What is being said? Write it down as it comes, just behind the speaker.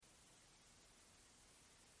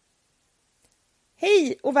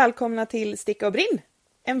Hej och välkomna till Sticka och brinn,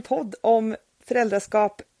 en podd om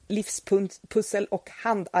föräldraskap, livspussel och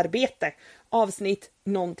handarbete. Avsnitt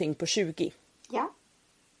någonting på 20. Ja,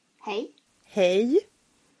 hej. Hej.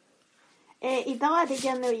 Idag är det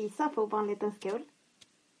Jenny och Isa för ovanlighetens skull.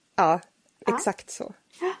 Ja, exakt så.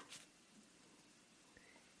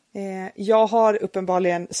 Jag har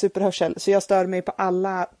uppenbarligen superhörsel så jag stör mig på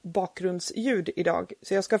alla bakgrundsljud idag.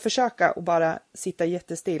 Så jag ska försöka att bara sitta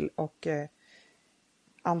jättestill och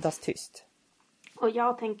andas tyst. Och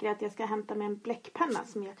jag tänker att jag ska hämta mig en bläckpenna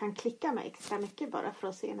som jag kan klicka med extra mycket bara för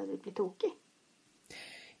att se när du blir tokig.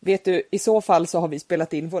 Vet du, i så fall så har vi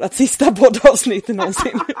spelat in vårat sista poddavsnitt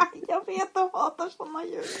någonsin. Jag vet och hatar sådana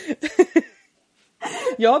ljud.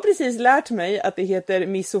 Jag har precis lärt mig att det heter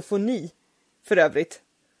misofoni för övrigt.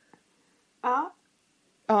 Ja.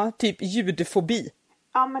 Ja, typ ljudfobi.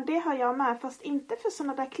 Ja, men det har jag med. Fast inte för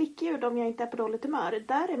sådana där klickljud om jag inte är på dåligt humör.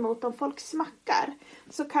 Däremot om folk smackar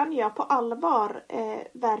så kan jag på allvar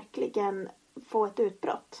verkligen få ett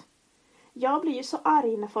utbrott. Jag blir ju så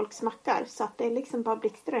arg när folk smackar så att det är liksom bara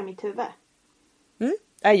blixtrar i mitt huvud.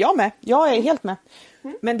 Är jag med? Jag är helt med.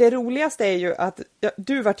 Men det roligaste är ju att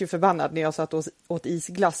du vart ju förbannad när jag satt åt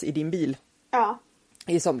isglass i din bil. Ja.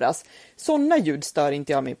 I somras. Sådana ljud stör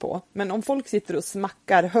inte jag mig på. Men om folk sitter och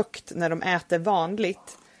smackar högt när de äter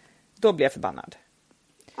vanligt, då blir jag förbannad.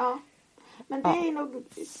 Ja. Men det är nog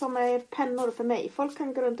som är pennor för mig. Folk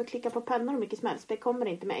kan gå runt och klicka på pennor hur mycket som helst. Det kommer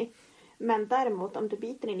inte mig. Men däremot om du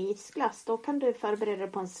biter in i isglass, då kan du förbereda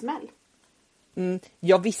dig på en smäll.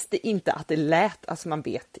 Jag visste inte att det lät att man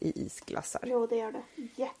bet i isglassar. Jo, det gör det.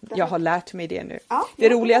 Jättehögt. Jag har lärt mig det nu. Ja, det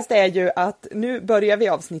roligaste är ju att nu börjar vi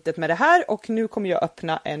avsnittet med det här och nu kommer jag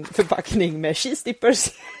öppna en förpackning med cheese dippers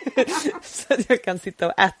så att jag kan sitta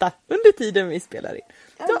och äta under tiden vi spelar in.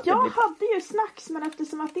 Så, jag hade ju snacks, men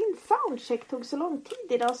eftersom att din soundcheck tog så lång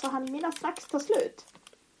tid idag så hann mina snacks ta slut.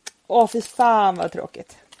 Fy fan vad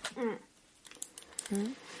tråkigt.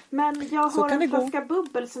 Men jag Så har kan en det gå. flaska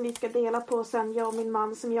bubbel som vi ska dela på sen, jag och min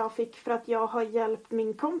man, som jag fick för att jag har hjälpt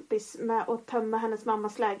min kompis med att tömma hennes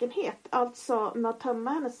mammas lägenhet. Alltså med att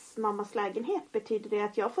tömma hennes mammas lägenhet betyder det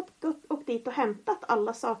att jag har fått gå upp dit och hämtat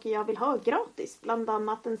alla saker jag vill ha gratis. Bland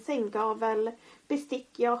annat en sänggavel,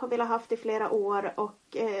 bestick jag har velat haft i flera år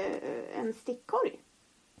och en stickkorg.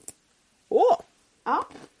 Ja.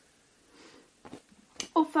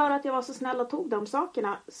 Och för att jag var så snäll och tog de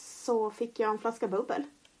sakerna så fick jag en flaska bubbel.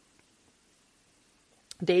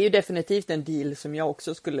 Det är ju definitivt en deal som jag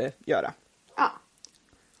också skulle göra.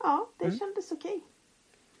 Ja, det kändes okej.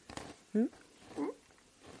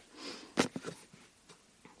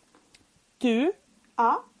 Du?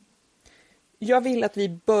 Ja. Jag vill att vi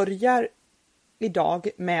börjar idag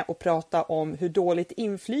med att prata om hur dåligt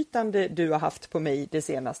inflytande du har haft på mig det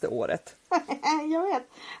senaste året. Jag vet.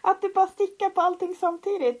 Att du bara stickar på allting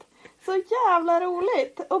samtidigt. Så jävla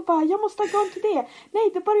roligt. Och bara, jag måste gå till det.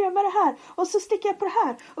 Nej, då börjar jag med det här. Och så stickar jag på det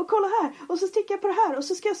här. Och kolla här. Och så stickar jag på det här. Och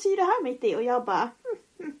så ska jag sy det här mitt i. Och jag bara...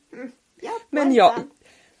 Men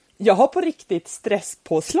jag har på riktigt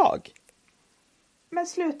stresspåslag. Men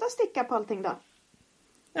sluta sticka på allting då.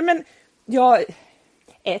 Nej, men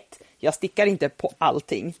jag stickar inte på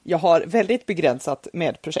allting. Jag har väldigt begränsat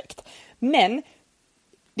med projekt. Men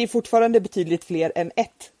det är fortfarande betydligt fler än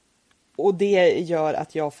ett. Och det gör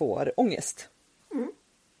att jag får ångest.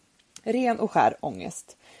 Ren och skär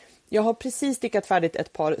ångest. Jag har precis stickat färdigt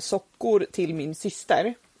ett par sockor till min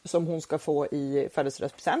syster. Som hon ska få i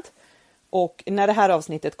födelsedagspresent. Och när det här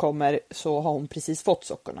avsnittet kommer så har hon precis fått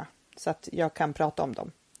sockorna. Så att jag kan prata om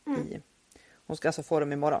dem. Hon ska alltså få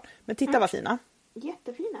dem imorgon. Men titta vad fina.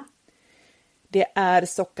 Jättefina. Det är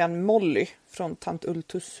sockan Molly från Tant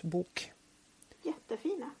Ultus bok.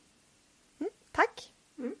 Jättefina. Tack.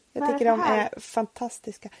 Jag Vad är tycker det de här? är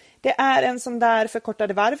fantastiska. Det är en sån där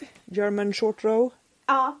förkortade varv. German short row.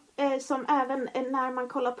 Ja, som även när man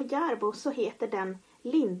kollar på Järbo så heter den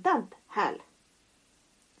lindad häl.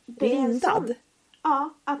 Det är en Lindad? sån-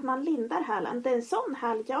 Ja, att man lindar hälen. Det är en sån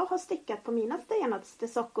häl jag har stickat på mina senaste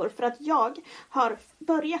sockor. För att jag har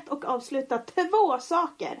börjat och avslutat 2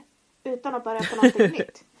 saker utan att börja på någonting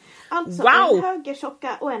nytt. Alltså Wow! en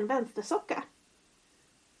högersocka och en vänstersocka.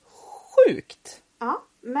 Sjukt! Ja,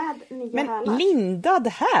 med nya Men hälar. lindad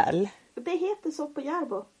häl? Det heter så på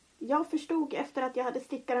Järbo. Jag förstod efter att jag hade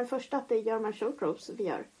stickat den första att det är German short rows vi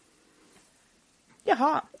gör.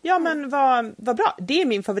 Jaha, ja men vad bra. Det är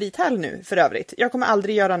min favorithäl nu för övrigt. Jag kommer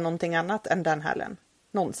aldrig göra någonting annat än den hälen.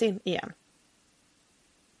 Någonsin igen.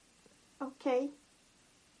 Okej.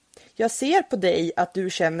 Jag ser på dig att du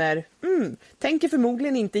känner, tänker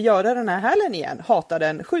förmodligen inte göra den här hälen igen. Hatar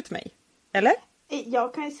den, skjut mig. Eller?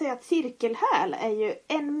 Jag kan ju säga att cirkelhäl är ju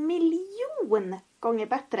 1 miljon gånger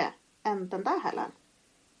bättre än den där hälen.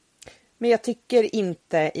 Men jag tycker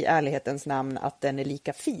inte i ärlighetens namn att den är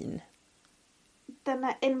lika fin. Den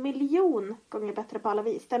är 1 miljon gånger bättre på alla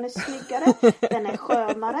vis. Den är snyggare, den är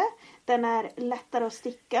skönare, den är lättare att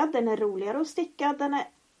sticka, den är roligare att sticka,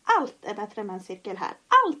 allt är bättre med en cirkelhäl.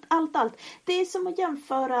 Allt. Det är som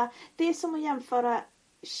att jämföra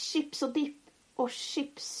chips och dipp och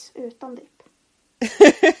chips utan dipp.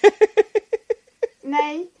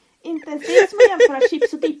 Nej, inte ens. Det är som att jämföra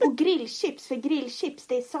chips och dipp och grillchips. För grillchips,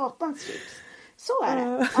 det är satans chips. Så är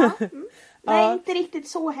det. Ja. Nej, inte riktigt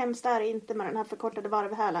så hemskt är det inte med den här förkortade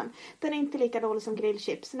varvhälen. Den är inte lika dålig som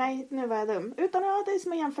grillchips. Nej, nu var jag dum. Utan ja, det är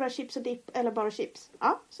som att jämföra chips och dipp eller bara chips.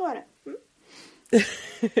 Ja, så är det.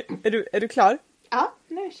 Är du klar? Ja,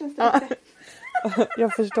 nu känns det bättre.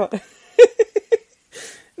 Jag förstår.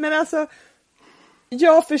 Men alltså,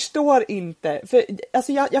 jag förstår inte. För,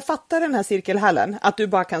 alltså jag fattar den här cirkelhälen. Att du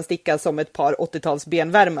bara kan sticka som ett par 80-tals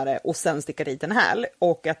benvärmare och sen sticka dit en häl.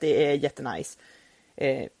 Och att det är jättenice.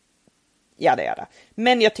 Jada.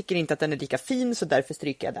 Men jag tycker inte att den är lika fin, så därför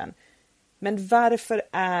stryker jag den. Men varför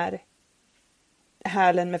är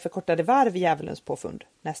hälen med förkortade varv djävulens påfund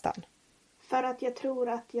nästan? För att jag tror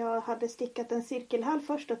att jag hade stickat en cirkelhäl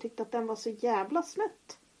först och tyckte att den var så jävla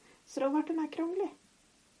smutt. Så då var den här krånglig.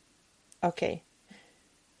 Okej.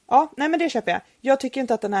 Ja, nej men det köper jag. Jag tycker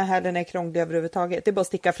inte att den här hälen är krånglig överhuvudtaget. Det är bara att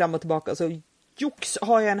sticka fram och tillbaka och så jox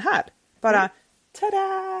har jag en här. Bara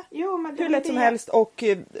tada! Jo, men hur lätt som helst och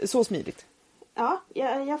så smidigt. Ja,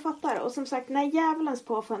 jag fattar. Och som sagt, nej, djävulens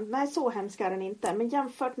påfund. Nej, så hemsk är den inte. Men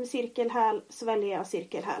jämfört med cirkelhäl så väljer jag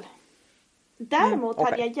cirkelhäl. Däremot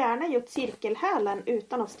hade jag gärna gjort cirkelhälen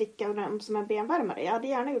utan att sticka den som en benvärmare. Jag hade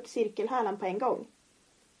gärna gjort cirkelhälen på en gång.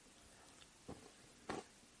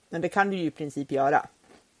 Men det kan du ju i princip göra.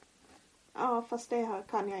 Ja, fast det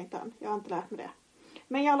kan jag inte än. Jag har inte lärt mig det.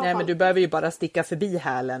 Men i alla Nej, fall. men du behöver ju bara sticka förbi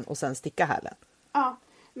hälen och sen sticka hälen. Ja,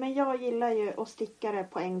 men jag gillar ju att sticka det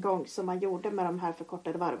på en gång som man gjorde med de här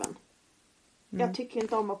förkortade varven. Jag tycker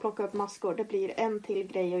inte om att plocka upp maskor. Det blir en till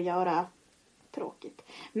grej att göra. Tråkigt.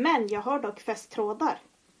 Men jag har dock fästtrådar.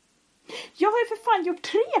 Jag har ju för fan gjort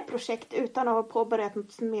 3 projekt utan att ha påbörjat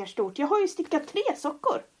något mer stort. Jag har ju stickat 3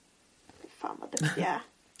 sockor. Fan vad duktig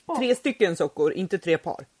jag är. 3 stycken sockor, inte 3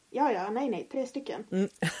 par. Ja, nej, 3 stycken.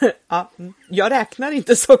 Ja, jag räknar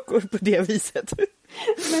inte sockor på det viset.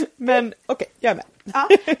 Men okej, jag är med. Ja,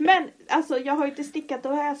 men alltså jag har ju inte stickat, då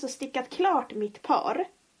har jag alltså stickat klart mitt par.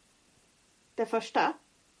 Det första.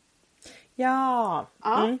 Ja.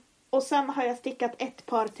 Ja. Och sen har jag stickat ett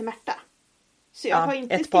par till Märta. Så jag har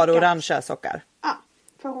inte ett par orangea sockar. Ja,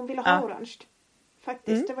 för hon ville ha orange.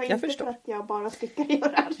 Faktiskt, det var inte för att jag bara stickade i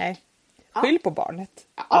orange. Nej. Skyll på barnet.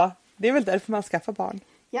 Ja, det är väl därför man skaffar barn.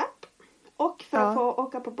 Ja, och för att få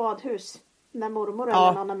åka på badhus när mormor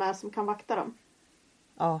eller någon är med som kan vakta dem.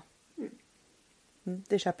 Ja,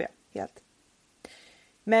 det köper jag helt.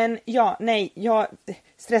 Men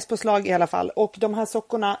stresspåslag i alla fall. Och de här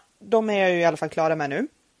sockorna, de är jag ju i alla fall klara med nu.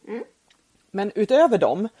 Men utöver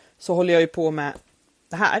dem så håller jag ju på med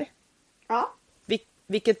det här. Ja.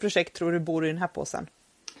 Vilket projekt tror du bor i den här påsen?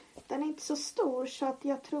 Den är inte så stor så att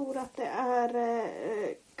jag tror att det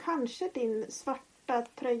är kanske din svarta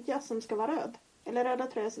tröja som ska vara röd. Eller röda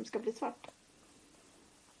tröja som ska bli svart.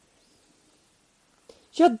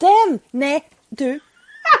 Ja, den! Nej, du.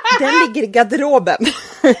 Den ligger i garderoben.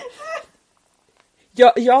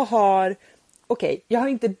 jag har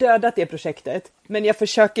inte dödat det projektet. Men jag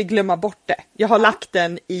försöker glömma bort det. Jag har lagt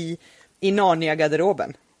den i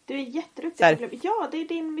Narnia-garderoben. Du är jätteduktig. Ja, det är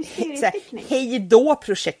din mysteriestickning. Hej då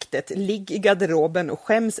projektet. Ligg i garderoben och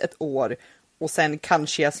skäms ett år. Och sen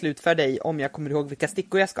kanske jag slutför dig om jag kommer ihåg vilka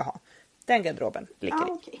stickor jag ska ha. Den garderoben ligger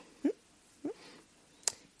i. Okay.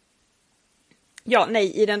 Ja,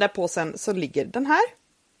 nej, i den där påsen så ligger den här.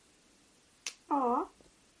 Ja.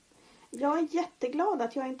 Jag är jätteglad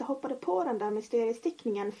att jag inte hoppade på den där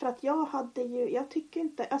mysteriestickningen. För att jag tycker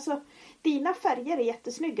inte, alltså dina färger är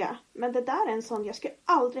jättesnygga. Men det där är en sån, jag skulle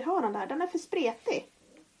aldrig ha den där. Den är för spretig.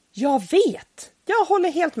 Jag vet! Jag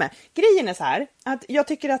håller helt med. Grejen är så här, att jag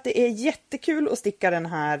tycker att det är jättekul att sticka den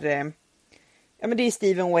här, men det är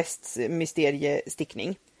Steven Wests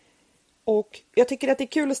mysteriestickning. Och jag tycker att det är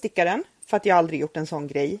kul att sticka den, för att jag aldrig gjort en sån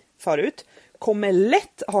grej förut. Kommer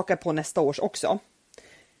lätt haka på nästa års också.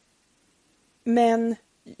 Men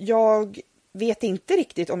jag vet inte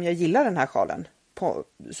riktigt om jag gillar den här sjalen på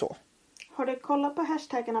så. Har du kollat på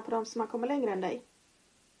hashtaggarna på de som har kommit längre än dig?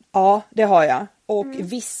 Ja, det har jag. Och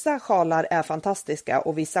vissa sjalar är fantastiska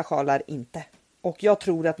och vissa sjalar inte. Och jag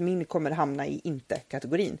tror att min kommer hamna i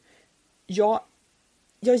inte-kategorin.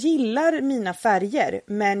 jag gillar mina färger,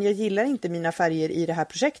 men jag gillar inte mina färger i det här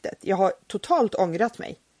projektet. Jag har totalt ångrat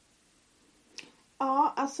mig.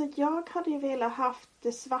 Ja, alltså jag hade ju velat haft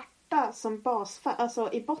det svarta som basfärg,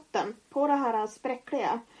 alltså i botten på det här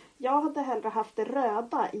spräckliga. Jag hade hellre haft det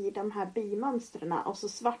röda i de här bimönstren och så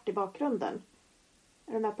svart i bakgrunden.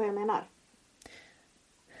 Är du med på vad jag menar?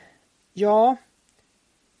 Ja,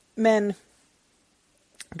 men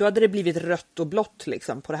då hade det blivit rött och blått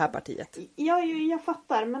liksom på det här partiet. Jag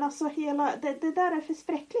fattar, men alltså hela det där är för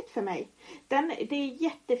spräckligt för mig. Det är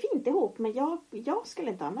jättefint ihop, men jag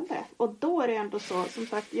skulle inte använda det. Och då är det ändå så, som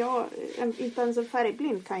sagt, inte ens en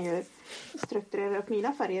färgblind kan ju strukturera upp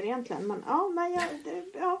mina färger egentligen. Men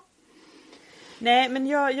ja. Nej, men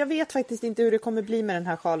jag vet faktiskt inte hur det kommer bli med den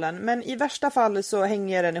här sjalen. Men i värsta fall så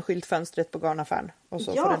hänger den i skyltfönstret på garnaffären. Och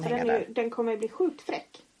så får den hänga där. Den kommer bli sjukt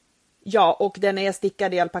fräck. Ja, och den är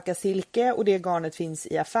stickad i alpaka silke och det garnet finns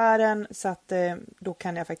i affären. Så att då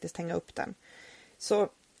kan jag faktiskt hänga upp den. Så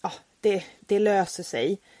ja, det löser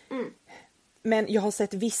sig. Mm. Men jag har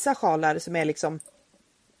sett vissa sjalar som är liksom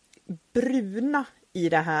bruna i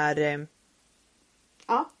det här...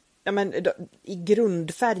 Ja, men i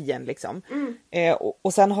grundfärgen liksom.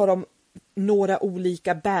 Och sen har de några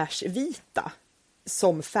olika beigevita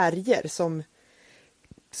som färger,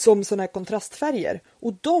 som såna här kontrastfärger.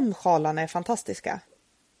 Och de sjalarna är fantastiska.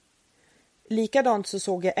 Likadant så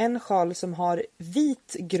såg jag en sjal som har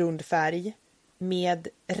vit grundfärg med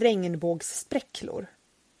regnbågsspräcklor.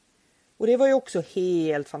 Och det var ju också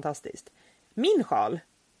helt fantastiskt. Min sjal,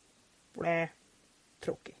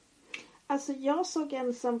 tråkig. Alltså jag såg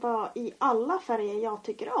en som var i alla färger jag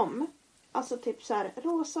tycker om. Alltså typ så här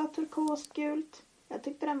rosa, turkost, gult. Jag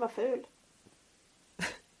tyckte den var ful.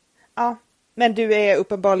 Ja, men du är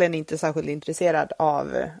uppenbarligen inte särskilt intresserad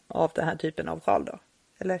av den här typen av sjal då?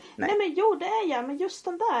 Eller? Nej men jo, det är jag. Men just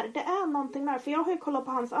den där, det är någonting där. För jag har ju kollat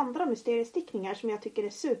på hans andra mysteriestickningar som jag tycker är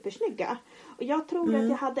supersnygga. Och jag tror att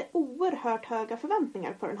jag hade oerhört höga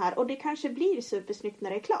förväntningar på den här. Och det kanske blir supersnyggt när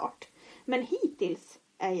det är klart. Men hittills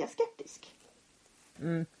är jag skeptisk.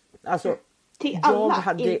 Alltså, till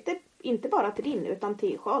alla, inte bara till din utan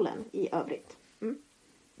till sjalen i övrigt.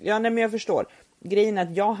 Ja, nej, men jag förstår. Grejen är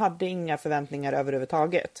att jag hade inga förväntningar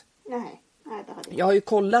överhuvudtaget. Nej, det hade jag har ju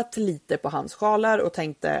kollat lite på hans sjalar och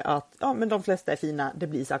tänkte att ja, men de flesta är fina, det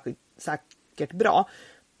blir säkert bra.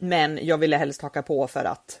 Men jag ville helst haka på för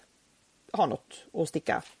att ha något att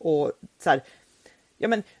sticka och så här, ja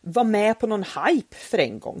men var med på någon hype för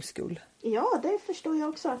en gångs skull. Ja, det förstår jag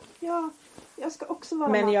också. Jag ska också vara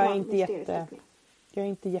men med jag på är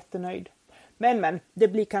inte jättenöjd. Men det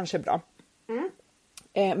blir kanske bra.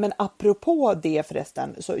 Men apropå det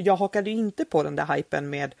förresten, så jag hakade ju inte på den där hypen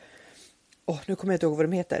med nu kommer jag inte ihåg vad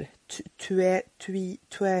de heter.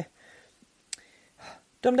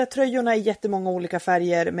 De där tröjorna i jättemånga olika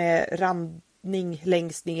färger med randning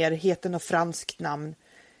längst ner, heter något franskt namn.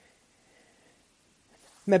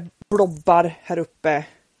 Med blobbar här uppe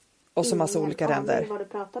och så massa olika ränder. Vad du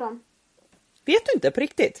pratar om. Vet du inte på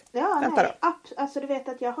riktigt? Ja, vänta nej. Då. Alltså du vet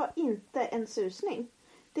att jag har inte en susning.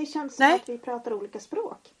 Det känns som att vi pratar olika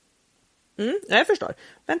språk. Jag förstår.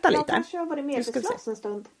 Vänta lite. Jag kanske har varit medvetslös en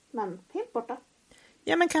stund. Men helt borta.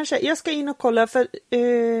 Ja men kanske. Jag ska in och kolla för...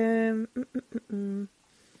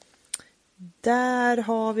 Där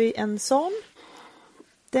har vi en sån.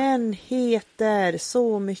 Den heter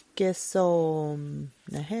så mycket som...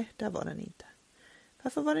 Nej, där var den inte.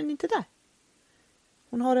 Varför var den inte där?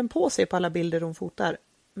 Hon har den på sig på alla bilder hon fotar.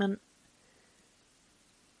 Men...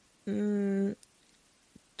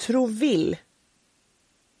 Troville.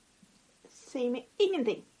 Säg mig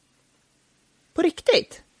ingenting. På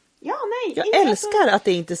riktigt? Ja, nej. Jag älskar att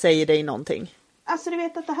det inte säger dig någonting. Alltså du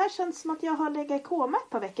vet att det här känns som att jag har legat i koma ett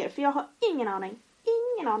par veckor. För jag har ingen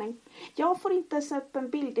aning. Jag får inte ens upp en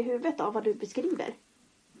bild i huvudet av vad du beskriver.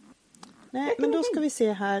 Nej, men då ska vi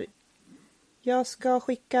se här. Jag ska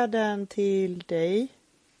skicka den till dig.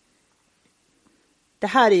 Det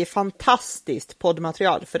här är fantastiskt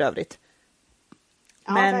poddmaterial för övrigt.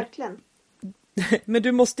 Ja, verkligen. Men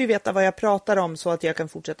du måste ju veta vad jag pratar om så att jag kan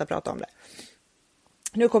fortsätta prata om det.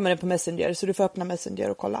 Nu kommer det på Messenger så du får öppna Messenger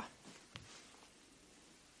och kolla.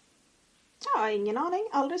 Ja, ingen aning.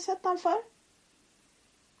 Aldrig sett den för.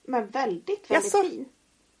 Men väldigt fin.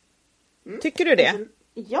 Tycker du det?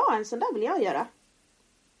 Ja, en sån där vill jag göra.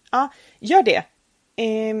 Ja, gör det.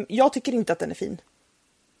 Jag tycker inte att den är fin.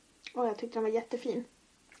 Jag tyckte den var jättefin.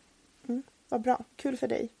 Vad bra, kul för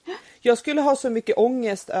dig. Jag skulle ha så mycket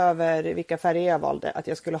ångest över vilka färger jag valde att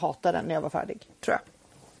jag skulle hata den när jag var färdig, tror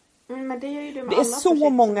jag. Men det gör ju du med det är så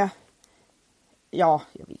många. Ja,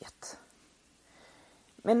 jag vet.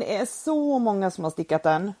 Men det är så många som har stickat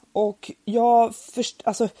den. Och jag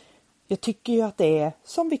tycker ju att det är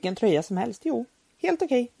som vilken tröja som helst. Jo, helt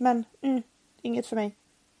okej. Men inget för mig.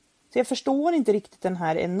 Så jag förstår inte riktigt den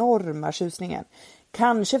här enorma tjusningen.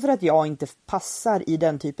 Kanske för att jag inte passar i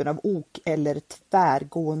den typen av ok eller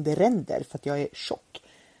tvärgående ränder. För att jag är tjock.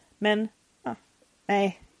 Men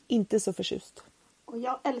nej, inte så förtjust. Och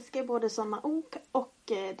jag älskar både sådana ok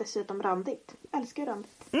och dessutom randigt. Jag älskar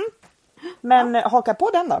randigt. Men haka på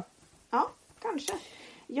den då. Ja, kanske.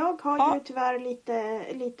 Jag har ju tyvärr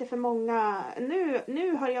lite för många.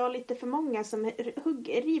 Nu har jag lite för många som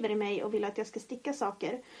river i mig och vill att jag ska sticka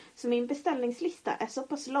saker. Så min beställningslista är så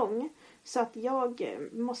pass lång så att jag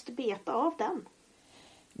måste beta av den.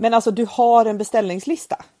 Men alltså du har en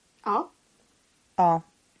beställningslista? Ja. Ja,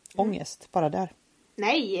 ångest bara där.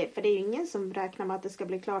 Nej, för det är ju ingen som räknar med att det ska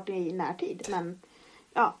bli klart i närtid. Men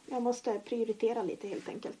ja, jag måste prioritera lite helt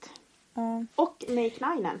enkelt. Och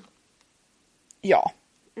Make Ninen. Ja.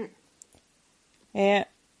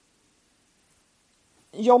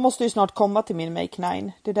 Jag måste ju snart komma till min Make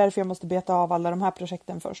 9. Det är därför jag måste beta av alla de här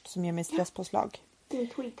projekten först som ger mig stresspåslag. Din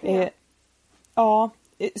tweet. Ja,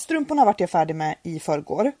 strumporna vart jag färdig med i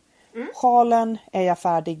förrgår. Sjalen är jag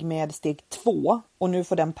färdig med steg 2 och nu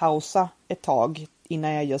får den pausa ett tag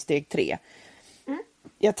innan jag gör steg 3.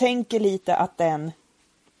 Jag tänker lite att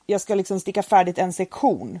jag ska liksom sticka färdigt en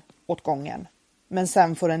sektion åt gången. Men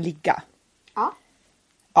sen får den ligga. Ja.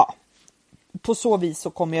 Ja. På så vis så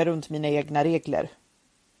kommer jag runt mina egna regler.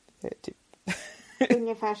 Typ.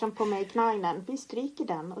 Ungefär som på Make Ninen. Vi stryker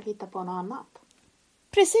den och hittar på något annat.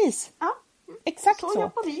 Precis. Ja. Exakt så. Så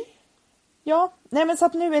jobbar vi. Ja, nej men så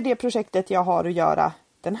att nu är det projektet jag har att göra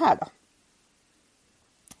den här då.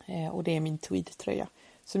 Och det är min tweed-tröja.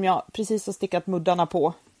 Som jag precis har stickat muddarna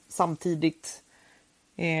på samtidigt.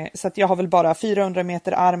 Så att jag har väl bara 400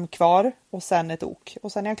 meter arm kvar och sen ett ok.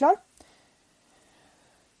 Och sen är jag klar.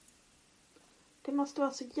 Det måste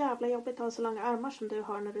vara så jävla jobbigt att ha så långa armar som du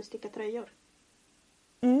har när du stickar tröjor.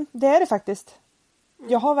 Det är det faktiskt.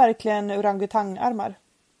 Jag har verkligen orangutangarmar.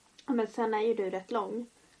 Men sen är ju du rätt lång.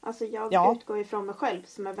 Alltså jag utgår ifrån mig själv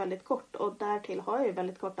som är väldigt kort. Och därtill har jag ju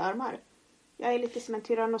väldigt korta armar. Jag är lite som en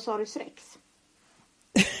Tyrannosaurus rex.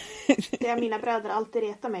 Det är mina bröder alltid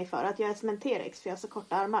retar mig för. Att jag är som en T-rex för jag har så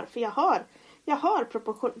korta armar. För jag har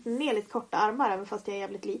proportionerligt korta armar även fast jag är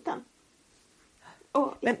jävligt liten.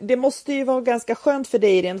 Men det måste ju vara ganska skönt för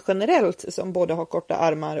dig rent generellt som både har korta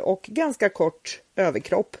armar och ganska kort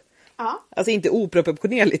överkropp. Ja. Alltså inte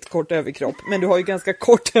oproportionerligt kort överkropp, men du har ju ganska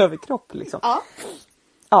kort överkropp liksom. Ja.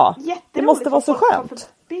 Ja, det måste vara så skönt. För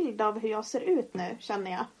bild av hur jag ser ut nu,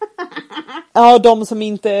 känner jag. Ja, de som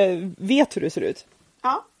inte vet hur det ser ut.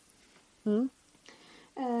 Ja.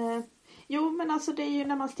 Jo, men alltså det är ju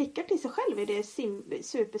när man stickar till sig själv är det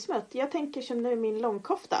supersmött. Jag tänker som nu min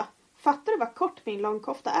långkofta. Fattar du vad kort min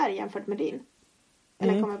långkofta är jämfört med din?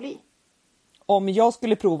 Eller kommer bli? Om jag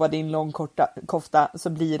skulle prova din långkofta så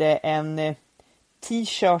blir det en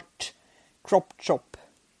t-shirt crop chop.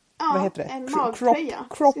 Ja, vad heter det? En magtröja.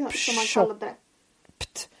 Crop som man kallade det.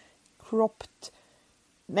 Cropped.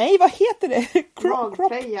 Nej, vad heter det?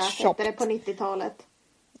 Magtröja hette det på 90-talet.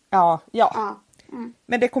 Ja.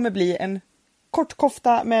 Men det kommer bli en kort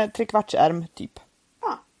kofta med 3/4 ärm typ.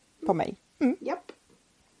 Ja. På mig. Japp.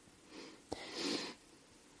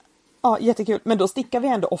 Ja, jättekul. Men då stickar vi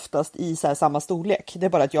ändå oftast i så här samma storlek. Det är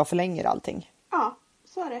bara att jag förlänger allting. Ja,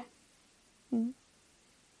 så är det.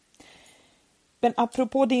 Men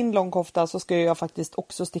apropå din långkofta så ska jag faktiskt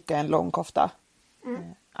också sticka en långkofta.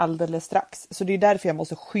 Alldeles strax. Så det är därför jag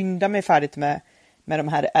måste skynda mig färdigt med de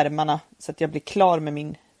här ärmarna. Så att jag blir klar med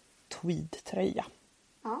min tweed-tröja.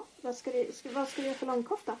 Ja, vad ska du göra för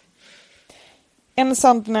långkofta? En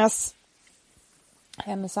Sandnes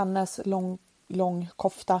lång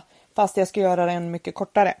kofta. Fast jag ska göra den mycket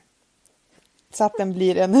kortare. Så att den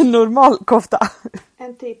blir en normal kofta.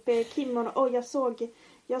 En typ kimono.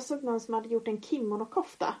 Jag såg någon som hade gjort en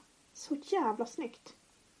kimono-kofta. Så jävla snyggt.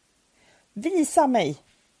 Visa mig.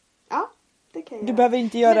 Ja, det kan jag Du göra. behöver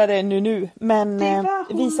inte göra det nu. Men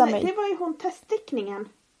visa mig. Det var ju hon teststickningen.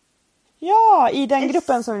 Ja, i den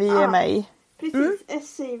gruppen som vi är med i. Precis,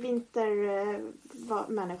 SC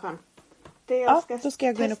Vinter-människan. Då ska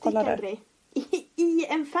jag gå in och kolla där. Grej. I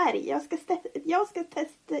en färg. Jag ska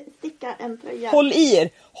teststicka en tröja. Håll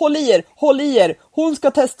i er. Hon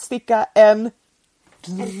ska teststicka en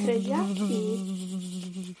tröja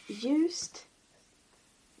i ljust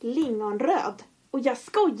lingonröd. Och jag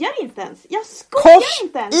skojar inte ens. Kors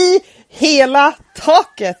i hela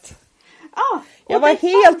taket. Jag var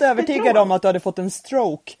helt övertygad om att du hade fått en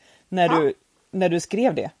stroke när du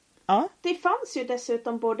skrev det. Ja. Det fanns ju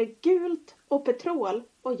dessutom både gult och petrol.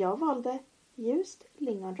 Och jag valde just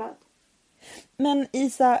lingonröd. Men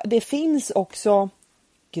Isa, det finns också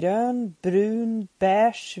grön, brun,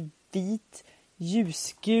 beige, vit,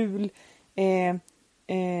 ljusgul,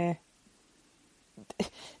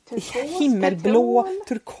 Turkos, himmelblå, petrol.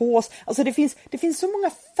 turkos. Alltså det finns så många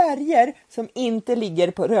färger som inte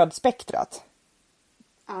ligger på rödspektrat.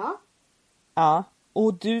 Ja. Ja,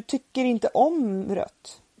 och du tycker inte om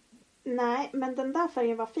rött. Nej, men den där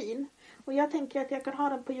färgen var fin. Och jag tänker att jag kan ha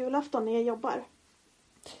den på julafton när jag jobbar.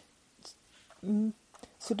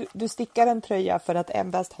 Så du stickar en tröja för att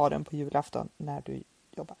endast ha den på julafton när du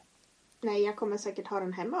jobbar. Nej, jag kommer säkert ha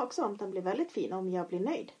den hemma också om den blir väldigt fin, om jag blir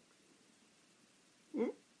nöjd.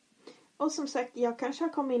 Och som sagt, jag kanske har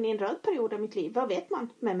kommit in i en röd period av mitt liv. Vad vet man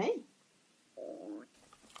med mig?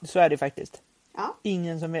 Så är det faktiskt. Ja,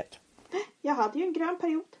 Ingen som vet. jag hade ju en grön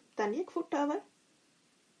period. Den gick fort över.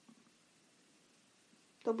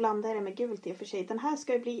 Då blandade jag det med gult i och för sig. Den här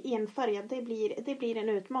ska ju bli enfärgad. Det blir en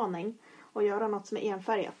utmaning att göra något som är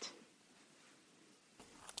enfärgat.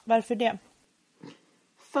 Varför det?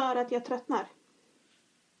 För att jag tröttnar.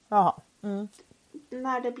 Jaha.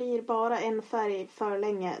 När det blir bara en färg för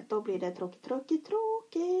länge, då blir det tråkigt.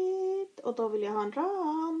 Och då vill jag ha en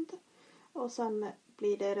rand. Och sen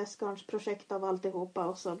blir det restgarnsprojekt av alltihopa.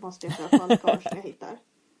 Och så måste jag köpa allt garn som jag hittar.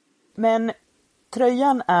 Men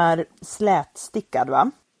tröjan är slätstickad,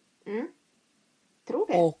 va? Tror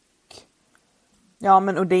det.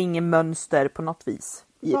 Och det är ingen mönster på något vis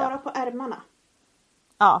i Bara den. på ärmarna.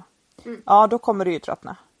 Ja. Ja, då kommer du ju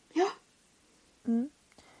tröttna. Ja,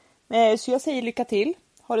 Så jag säger lycka till.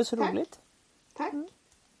 Ha det så Tack. roligt. tack.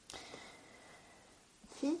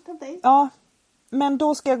 Fint av dig. Ja, men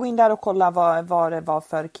då ska jag gå in där och kolla vad det var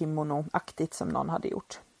för kimono-aktigt som någon hade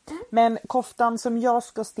gjort. Men koftan som jag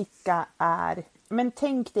ska sticka är... Men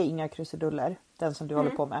tänk dig inga krusiduller, den som du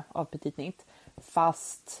håller på med av Petit Knit.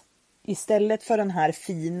 Fast istället för den här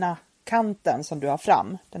fina kanten som du har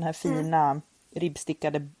fram, den här fina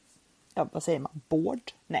ribbstickade, vad säger man,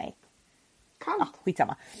 board? Nej. Kant.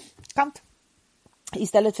 Skitsamma. Kant.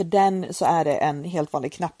 Istället för den så är det en helt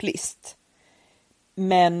vanlig knapplist.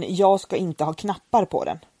 Men jag ska inte ha knappar på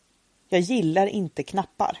den. Jag gillar inte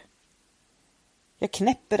knappar. Jag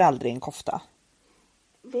knäpper aldrig en kofta.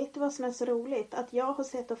 Vet du vad som är så roligt? Att jag har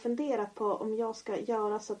sett och funderat på om jag ska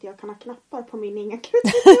göra så att jag kan ha knappar på min inga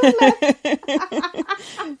krusiduller.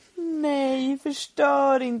 Nej,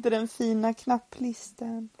 förstör inte den fina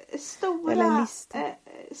knapplisten.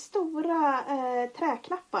 Stora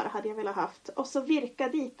träknappar hade jag velat haft. Och så virka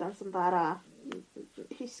dit en sån där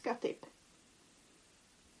hyska typ.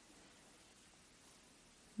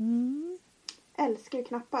 Älskar ju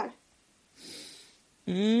knappar.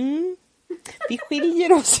 Vi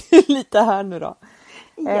skiljer oss lite här nu då.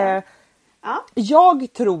 Ja. Ja.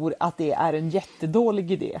 Jag tror att det är en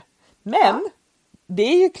jättedålig idé. Men det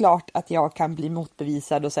är ju klart att jag kan bli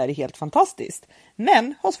motbevisad och så är det helt fantastiskt.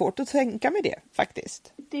 Men har svårt att tänka mig det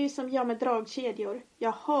faktiskt. Det är ju som jag med dragkedjor.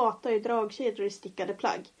 Jag hatar ju dragkedjor i stickade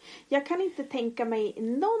plagg. Jag kan inte tänka mig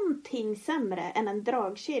någonting sämre än en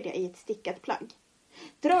dragkedja i ett stickat plagg.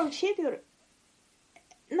 Dragkedjor...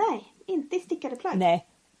 Nej, inte i stickade plagg. Nej,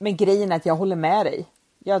 men grejen är att jag håller med dig.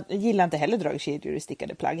 Jag gillar inte heller dragkedjor i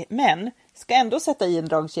stickade plagg. Men ska ändå sätta i en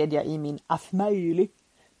dragkedja i min Afmaili.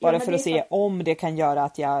 Bara för att se om det kan göra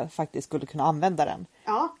att jag faktiskt skulle kunna använda den.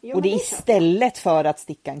 Ja, och det är istället för att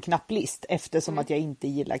sticka en knapplist. Eftersom att jag inte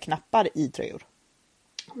gillar knappar i tröjor.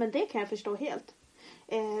 Men det kan jag förstå helt.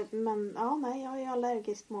 Men ja, nej, jag är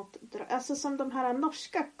allergisk mot... Alltså som de här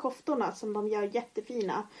norska koftorna som de gör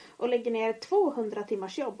jättefina. Och lägger ner 200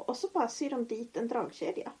 timmars jobb. Och så bara syr de dit en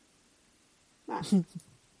dragkedja. Nej.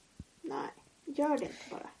 Nej, gör det inte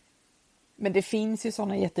bara. Men det finns ju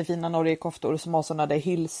såna jättefina Norge-koftor som har såna där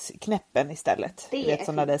hylsknäppen istället. Det du vet,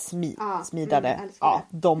 såna där smidade. Ja,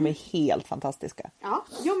 de är helt fantastiska. Ja,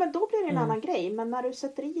 jo men då blir det en annan grej. Men när du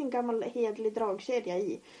sätter i en gammal hedlig dragkedja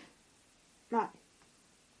i...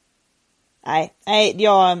 Nej,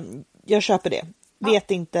 jag köper det.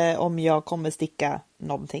 Vet inte om jag kommer sticka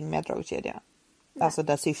någonting med dragkedja. Nej. Alltså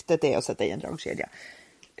där syftet är att sätta i en dragkedja.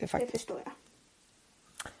 Det förstår jag.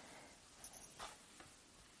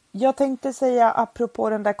 Jag tänkte säga apropå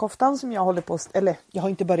den där koftan som jag håller på... Eller, jag har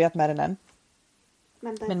inte börjat med den än.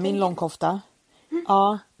 Men min långkofta.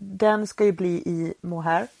 Ja, den ska ju bli i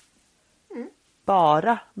mohair.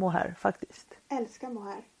 Bara mohair faktiskt. Älskar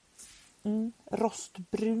mohair.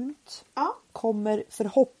 Rostbrunt. Ja. Kommer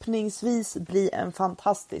förhoppningsvis bli en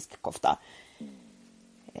fantastisk kofta.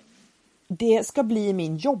 Det ska bli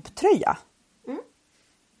min jobbtröja.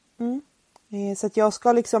 Så att jag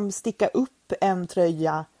ska liksom sticka upp en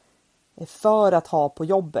tröja för att ha på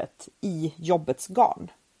jobbet i jobbets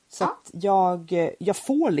garn. Så att jag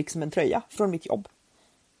får liksom en tröja från mitt jobb.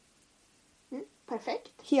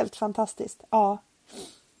 Perfekt. Helt fantastiskt. Ja.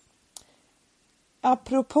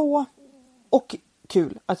 Apropå, och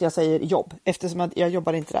kul att jag säger jobb eftersom att jag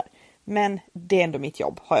jobbar inte där. Men det är ändå mitt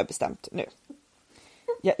jobb, har jag bestämt nu.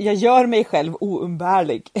 Jag gör mig själv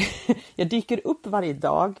oumbärlig. Jag dyker upp varje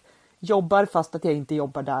dag, jobbar fast att jag inte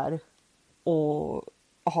jobbar där och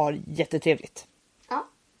har jättetrevligt. Ja.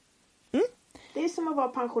 Det är som att vara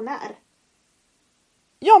pensionär.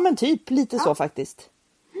 Ja, men typ lite så faktiskt.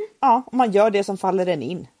 Ja, och man gör det som faller en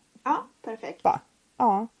in. Ja, perfekt.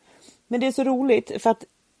 Ja. Men det är så roligt för att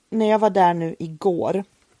när jag var där nu igår.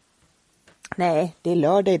 Nej, det är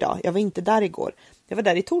lördag idag. Jag var inte där igår. Jag var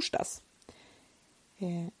där i torsdags.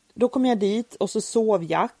 Då kom jag dit och så sov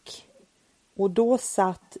Jack. Och då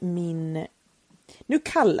satt min... Nu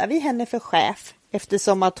kallar vi henne för chef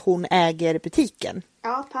eftersom att hon äger butiken.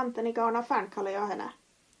 Ja, tanten i garnaffären kallar jag henne.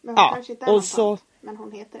 Men hon kanske inte är någon tant, men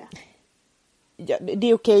hon heter det. Ja, det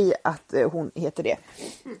är okej att hon heter det.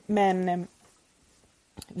 Men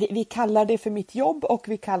vi kallar det för mitt jobb och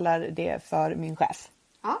vi kallar det för min chef.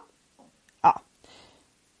 Ja.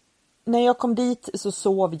 När jag kom dit så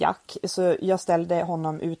sov Jack, så jag ställde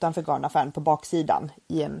honom utanför garnaffären på baksidan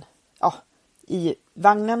i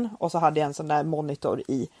vagnen och så hade jag en sån där monitor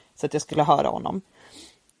i så att jag skulle höra honom.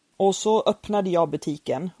 Och så öppnade jag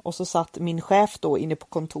butiken och så satt min chef då inne på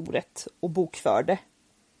kontoret och bokförde.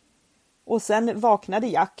 Och sen vaknade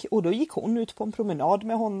Jack och då gick hon ut på en promenad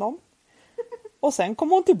med honom. Och sen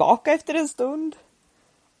kom hon tillbaka efter en stund.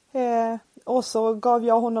 Och så gav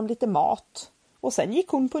jag honom lite mat. Och sen gick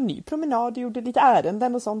hon på en ny promenad och gjorde lite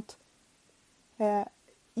ärenden och sånt.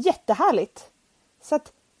 Jättehärligt. Så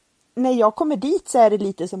att när jag kommer dit så är det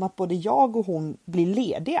lite som att både jag och hon blir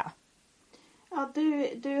lediga. Ja,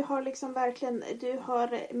 du har liksom verkligen, du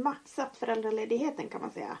har maxat föräldraledigheten kan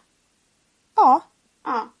man säga. Ja.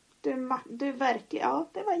 Ja, du verkligen, ja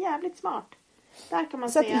det var jävligt smart. Där kan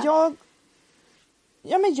man så säga. Att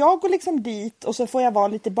jag går liksom dit och så får jag vara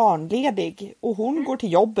lite barnledig. Och hon går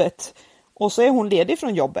till jobbet. Och så är hon ledig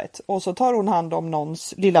från jobbet. Och så tar hon hand om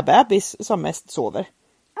någons lilla bebis som mest sover.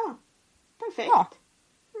 Ja, perfekt. Ja.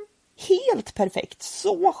 Helt perfekt.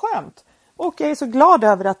 Så skönt. Och jag är så glad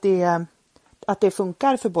över att det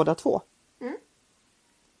funkar för båda två.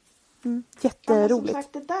 Jätteroligt. Som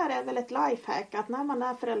sagt, det där är väl ett lifehack. Att när man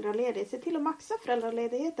är föräldraledig, se till att maxa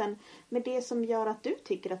föräldraledigheten med det som gör att du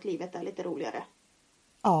tycker att livet är lite roligare.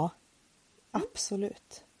 Ja,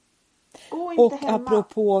 absolut. Och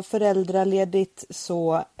apropå föräldraledigt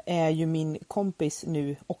så är ju min kompis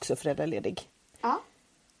nu också föräldraledig.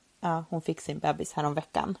 Ja, hon fick sin bebis här om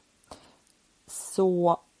veckan.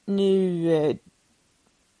 Så nu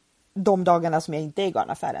de dagarna som jag inte är i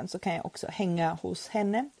garnaffären så kan jag också hänga hos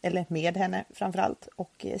henne eller med henne framförallt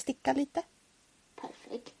och sticka lite.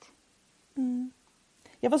 Perfekt.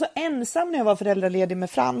 Jag var så ensam när jag var föräldraledig med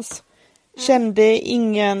Frans. Kände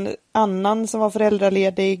ingen annan som var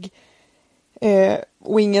föräldraledig.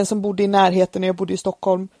 Och ingen som bodde i närheten när jag bodde i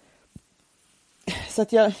Stockholm. Så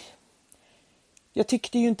att jag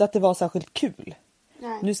tyckte ju inte att det var särskilt kul.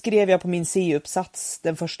 Nej. Nu skrev jag på min C-uppsats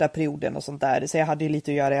den första perioden och sånt där. Så jag hade ju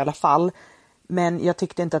lite att göra i alla fall. Men jag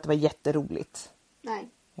tyckte inte att det var jätteroligt. Nej.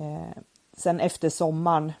 Sen efter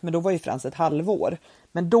sommaren, men då var ju Frans ett halvår.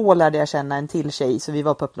 Men då lärde jag känna en till tjej så vi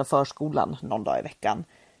var på öppna förskolan någon dag i veckan.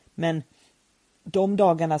 Men de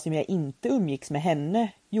dagarna som jag inte umgicks med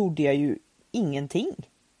henne gjorde jag ju ingenting.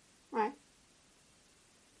 Nej.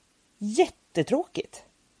 Jättetråkigt.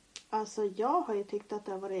 Alltså jag har ju tyckt att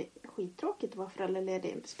det har varit skittråkigt att vara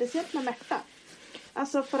föräldraledig. Speciellt med Märta.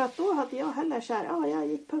 Alltså för att då hade jag heller jag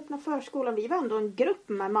gick på öppna förskolan. Vi var ändå en grupp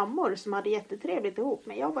med mammor som hade jättetrevligt ihop.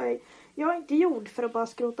 Men jag är inte gjord för att bara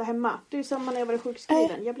skrota hemma. Det är samma när jag var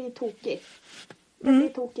sjukskriven. Jag blir tokig. Jag blir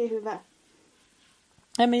tokig i huvudet.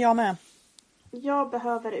 Nej, men jag med. Jag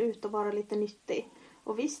behöver ut och vara lite nyttig.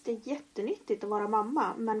 Och visst, det är jättenyttigt att vara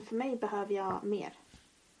mamma. Men för mig behöver jag mer.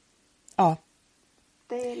 Ja.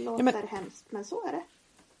 Det låter hemskt, men så är det.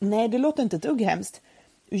 Nej, det låter inte ett dugg hemskt.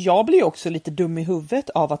 Jag blir också lite dum i huvudet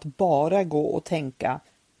av att bara gå och tänka,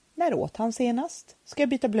 när åt han senast? Ska jag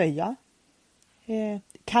byta blöja?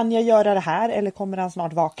 Kan jag göra det här eller kommer han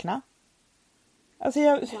snart vakna? Alltså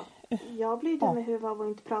jag blir dum i huvudet av att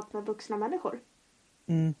inte prata med vuxna människor.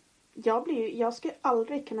 Jag skulle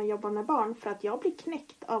aldrig kunna jobba med barn för att jag blir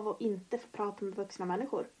knäckt av att inte få prata med vuxna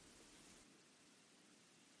människor.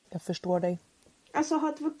 Jag förstår dig. Alltså ha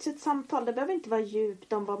ett vuxet samtal, det behöver inte vara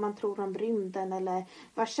djupt om vad man tror om rymden eller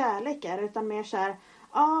vad kärlek är, utan mer så här,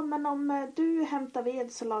 men om du hämtar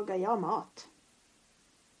ved så lagar jag mat.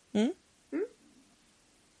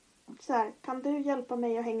 Så här, kan du hjälpa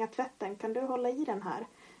mig att hänga tvätten? Kan du hålla i den här?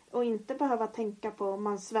 Och inte behöva tänka på om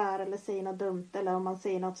man svär eller säger något dumt. Eller om man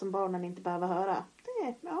säger något som barnen inte behöver höra.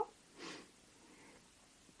 Ja.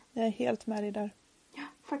 Jag är helt med dig där. Ja,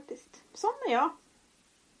 faktiskt. Sån är jag.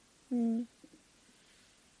 Mm.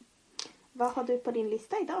 Vad har du på din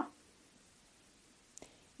lista idag?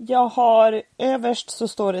 Jag har överst så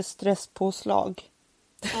står det stresspåslag.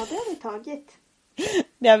 Ja, det har vi tagit.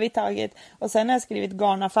 Det har vi tagit. Och sen har jag skrivit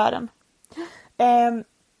garnaffären.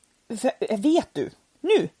 Vet du?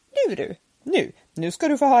 Nu ska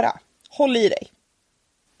du få höra. Håll i dig.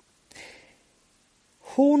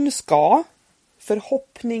 Hon ska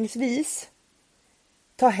förhoppningsvis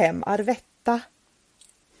ta hem Arvetta.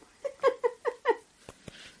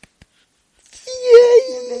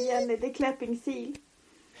 Nu blir Jenny the clapping seal.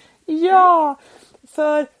 Ja,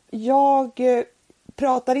 för jag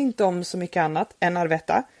pratar inte om så mycket annat än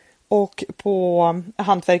Arvetta. Och på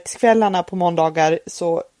hantverkskvällarna på måndagar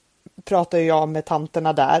så pratar jag med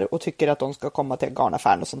tanterna där och tycker att de ska komma till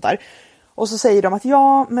garnaffären och sånt där. Och så säger de att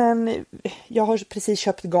ja, men jag har precis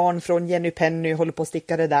köpt garn från Jenny Penny och håller på att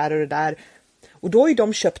sticka det där och det där. Och då har ju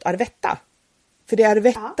de köpt Arvetta. För det är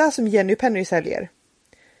Arvetta som Jenny Penny säljer.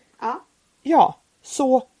 Ja. Ja,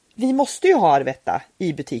 så vi måste ju ha Arvetta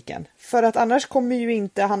i butiken. För att annars kommer ju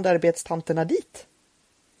inte handarbetstanterna dit.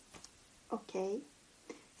 Okej.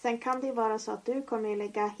 Sen kan det ju vara så att du kommer att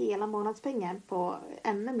lägga hela månadspengen på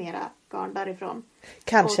ännu mera garn därifrån.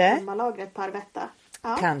 Kanske. Och tömma lagret på Arvetta.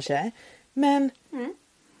 Ja. Kanske. Men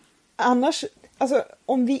annars, alltså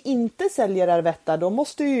om vi inte säljer Arvetta, då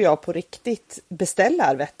måste ju jag på riktigt beställa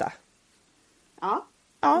Arvetta. Ja.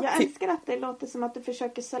 Ja, Jag älskar att det låter som att du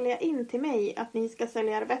försöker sälja in till mig att ni ska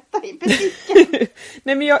sälja Arvetta i butiken.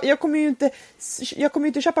 Nej, men jag kommer ju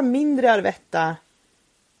inte köpa mindre Arvetta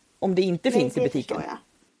om det inte finns i butiken. Förstår jag.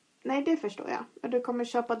 Nej, det förstår jag. Och du kommer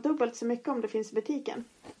köpa dubbelt så mycket om det finns i butiken.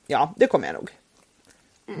 Ja, det kommer jag nog.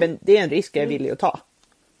 Men det är en risk jag är villig att ta.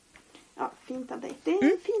 Ja, fint av dig. Det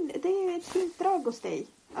är ett fint drag hos dig.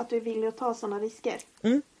 Att du är villig att ta sådana risker.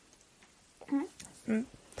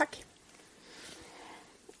 Tack.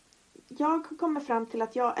 Jag kommer fram till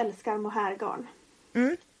att jag älskar mohairgarn.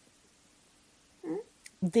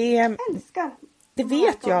 Älskar det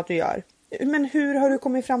vet jag att du gör. Men hur har du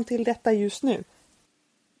kommit fram till detta just nu?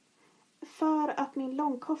 För att min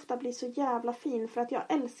långkofta blir så jävla fin. För att jag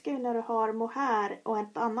älskar ju när du har mohair och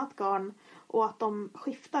ett annat garn. Och att de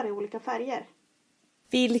skiftar i olika färger.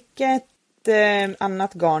 Vilket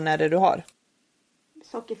annat garn är det du har?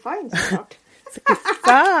 Sockifine såklart.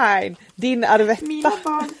 Sockifine! Din Arvetta. Mina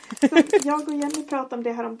barn, som jag och Jenny pratade om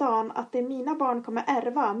det här om dagen, att det mina barn kommer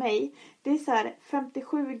ärva av mig. Det är så här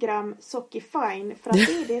 57 gram Sockifine. För att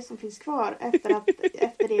det är det som finns kvar efter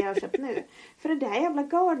det jag har köpt nu. För det här jävla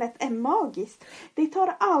garnet är magiskt. Det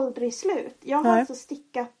tar aldrig slut. Jag har alltså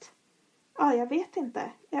stickat... Ja, jag vet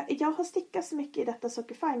inte. Jag har stickat så mycket i detta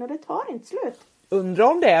Sockifine och det tar inte slut.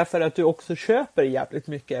 Undrar om det är för att du också köper jävligt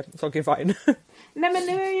mycket Sockifine. Nej, men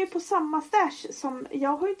nu är jag ju på samma stash som...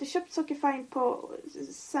 Jag har ju inte köpt Sockifine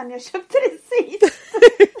sen jag köpte det sist.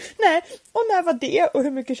 Nej, och när var det? Och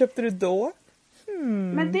hur mycket köpte du då?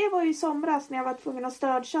 Men det var ju i somras när jag var tvungen att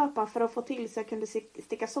stödköpa för att få till så jag kunde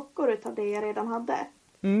sticka sockor utav det jag redan hade.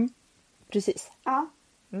 Precis. Ja.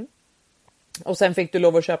 Och sen fick du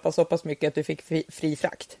lov att köpa så pass mycket att du fick fri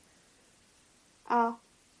frakt. Ja.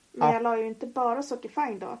 Men jag la ju inte bara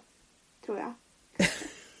Sockifine då. Tror jag.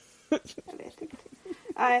 Jag vet inte.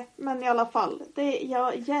 Nej, men i alla fall. Det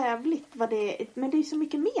är jävligt vad det är. Men det är så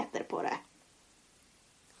mycket meter på det.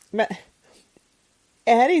 Men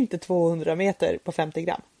är det inte 200 meter på 50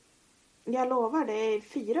 gram? Jag lovar, det är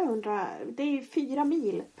 400. Det är 4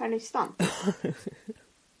 mil per nystan.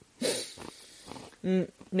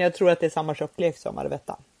 Men jag tror att det är samma tjocklek som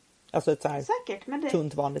Arvetta. Alltså ett så här säkert, men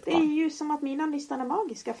tunt vanligt det garn. är ju som att mina nystan är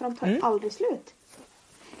magiska för de tar aldrig slut.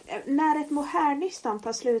 När ett mohair-nystan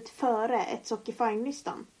tar slut före ett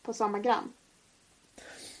Sockifine-nystan på samma gram.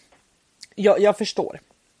 Jag förstår.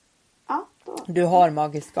 Ja, då. Du har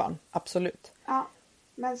magiskt garn, absolut. Ja,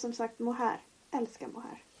 men som sagt mohair. Älskar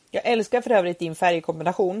mohair. Jag älskar för övrigt din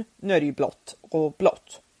färgkombination. Nu är det ju blått och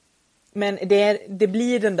blått. Men det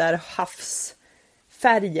blir den där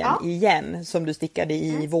havsfärgen igen som du stickade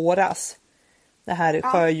i våras. Det här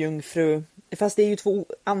sjöjungfru. Fast det är ju 2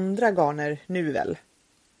 andra garner nu väl?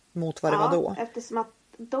 Mot vad det var då. Eftersom att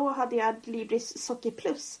då hade jag Libris Socker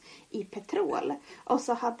Plus i petrol. Och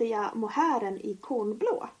så hade jag mohairen i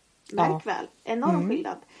kornblå. Märk väl, enorm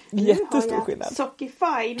skillnad. Jättestor nu har jag skillnad.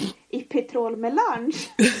 Sockifine i petrol melange.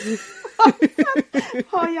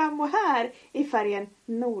 Har jag mohair i färgen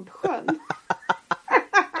Nordsjön.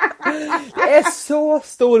 Det är så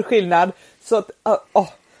stor skillnad så att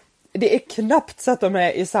det är knappt så att de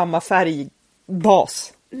är i samma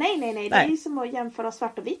färgbas. Nej. Det är ju som att jämföra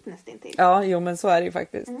svart och vitt nästintill. Ja, jo men så är det ju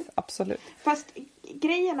faktiskt. Absolut. Fast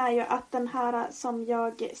grejen är ju att den här som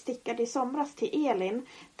jag stickade i somras till Elin,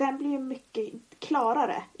 den blir ju mycket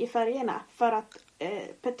klarare i färgerna. För att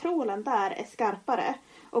petrolen där är skarpare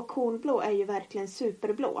och kornblå är ju verkligen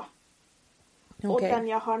superblå. Okay. Och den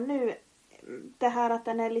jag har nu, det här att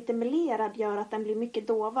den är lite melerad gör att den blir mycket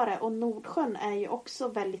dovare. Och Nordsjön är ju också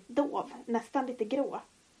väldigt dov, nästan lite grå.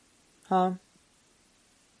 Ja.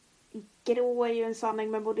 Grå är ju en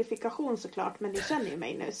sanning med modifikation såklart, men ni känner ju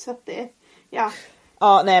mig nu så att det, ja.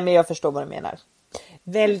 Ja, nej men jag förstår vad du menar.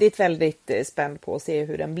 Väldigt, väldigt spänd på att se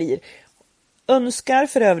hur den blir. Önskar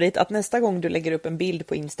för övrigt att nästa gång du lägger upp en bild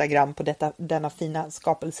på Instagram på denna fina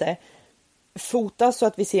skapelse, fota så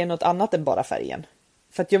att vi ser något annat än bara färgen.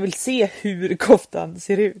 För att jag vill se hur koftan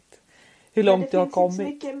ser ut. Hur långt du har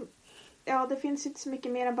kommit. Det finns inte så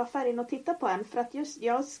mycket mer än bara färgen att titta på än. För att just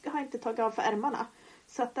jag har inte tagit av för ärmarna.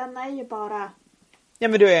 Så att den är ju bara... Ja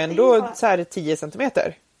men du är ändå bara... så här 10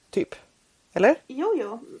 centimeter typ. Eller?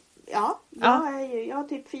 Jo. Ja, jag har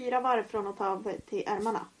typ 4 varv från att ta av till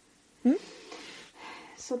ärmarna. Mm.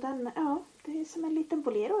 Så den, det är som en liten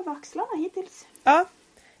bolero över axlarna hittills. Ja,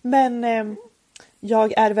 men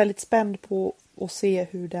jag är väldigt spänd på att se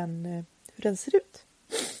hur den ser ut.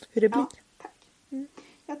 Hur det blir. Ja, tack.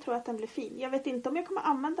 Jag tror att den blir fin. Jag vet inte om jag kommer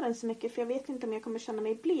använda den så mycket, för jag vet inte om jag kommer känna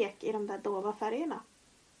mig blek i de där dova färgerna.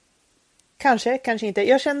 Kanske inte.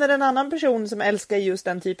 Jag känner en annan person som älskar just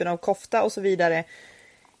den typen av kofta och så vidare.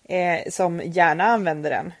 Som gärna använder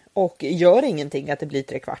den. Och gör ingenting att det blir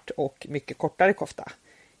 3/4 och mycket kortare kofta.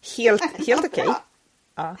 Helt okej.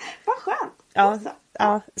 Ja. Vad skönt.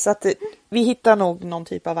 Ja, så att vi hittar nog någon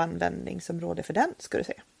typ av användningsområde för den, ska du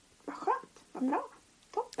säga. Vad skönt. Vad bra.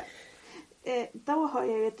 Toppen. Då har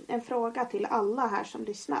jag ju en fråga till alla här som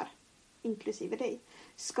lyssnar. Inklusive dig.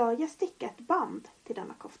 Ska jag sticka ett band till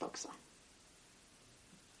denna kofta också?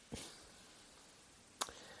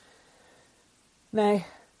 Nej.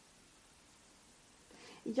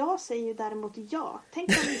 Jag säger ju däremot ja. Tänk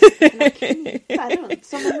om vi ska kunna knipa runt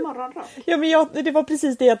som en morgonrock. Ja, men det var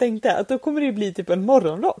precis det jag tänkte. Att då kommer det bli typ en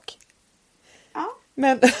morgonrock. Ja.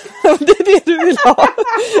 Men om det är det du vill ha,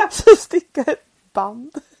 så sticka ett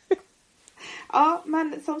band. Ja,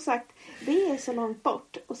 men som sagt, det är så långt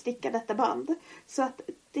bort att sticka detta band. Så att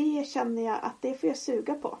det känner jag att det får jag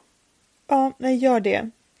suga på. Ja, nej, gör det.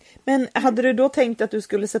 Men hade du då tänkt att du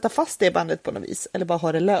skulle sätta fast det bandet på något vis? Eller bara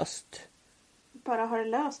ha det löst? Bara ha det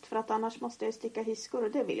löst, för att annars måste jag sticka hyskor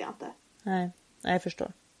och det vill jag inte. Nej, jag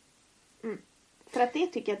förstår. För att det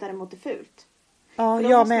tycker jag däremot är fult. Ja, för då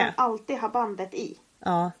jag måste med. man alltid ha bandet i.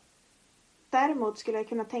 Ja. Däremot skulle jag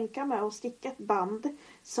kunna tänka mig att sticka ett band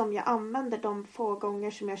som jag använder de få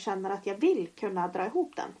gånger som jag känner att jag vill kunna dra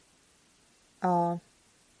ihop den. Ja.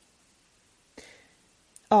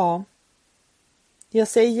 Ja. Jag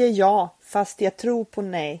säger ja, fast jag tror på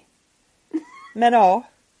nej. Men ja.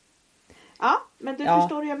 Ja, men du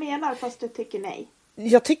förstår hur jag menar fast du tycker nej.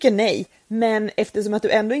 Jag tycker nej, men eftersom att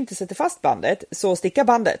du ändå inte sätter fast bandet, så sticka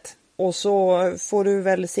bandet. Och så får du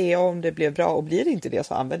väl se om det blir bra, och blir det inte det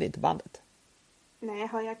så använd inte bandet. Nej,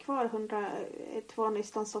 har jag kvar 102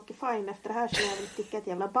 nystan Sockefine efter det här så jag vill sticka ett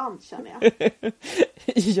jävla band, känner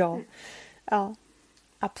jag. Ja,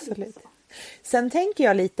 absolut. Sen tänker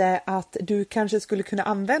jag lite att du kanske skulle kunna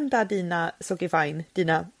använda dina Sockefine,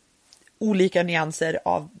 dina olika nyanser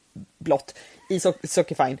av blått i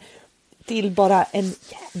Sockefine till bara en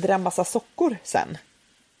jädra massa sockor sen.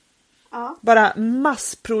 Ja. Bara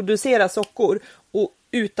massproducera sockor och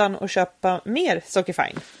utan att köpa mer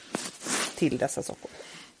Sockefine till dessa sockor.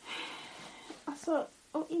 Alltså,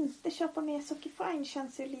 att inte köpa mer Sockefine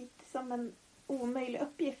känns ju lite som en omöjlig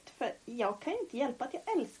uppgift, för jag kan ju inte hjälpa att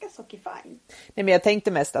jag älskar Sockefine. Nej, men jag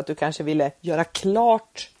tänkte mest att du kanske ville göra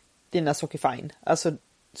klart dina Sockefine, alltså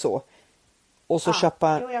så. Och så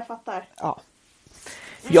köpa... Jo, jag fattar. Ja.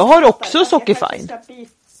 Jag har också Sockefine.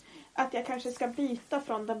 Att jag kanske ska byta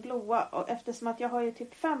från den blåa, och eftersom att jag har ju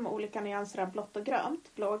typ 5 olika nyanser av blått och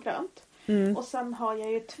grönt, blå och grönt. Och sen har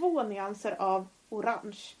jag ju 2 nyanser av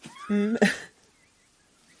orange.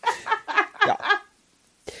 Ja.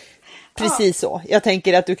 Precis så. Jag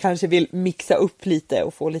tänker att du kanske vill mixa upp lite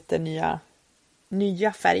och få lite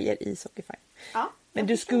nya färger i Sockefine. Ja, men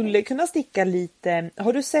du skulle kunna sticka lite...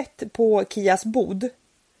 Har du sett på Kias bod?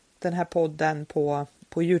 Den här podden på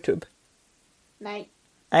YouTube? Nej.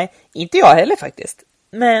 Nej, inte jag heller faktiskt.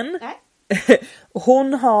 Men Nej.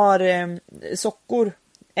 hon har sockor.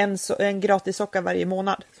 En gratis socka varje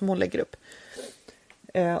månad som hon lägger upp.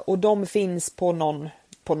 Och de finns på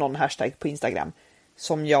på någon hashtag på Instagram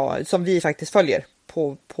som vi faktiskt följer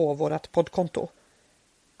på vårt poddkonto.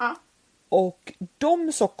 Ja. Och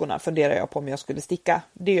de sockorna funderar jag på om jag skulle sticka.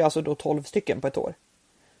 Det är ju alltså då 12 stycken på ett år.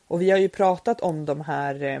 Och vi har ju pratat om de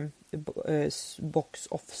här box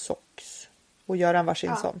of socks och göra en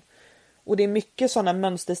varsin sån. Och det är mycket sådana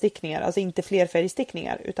mönsterstickningar, alltså inte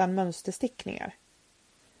flerfärgstickningar utan mönsterstickningar.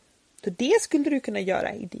 Så det skulle du kunna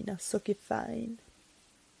göra i dina Sockifine.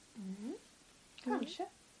 Kanske.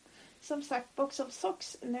 Som sagt, box of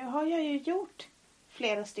socks. Nu har jag ju gjort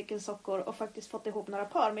flera stycken sockor och faktiskt fått ihop några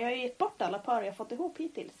par. Men jag har ju gett bort alla par jag fått ihop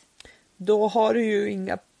hittills. Då har du ju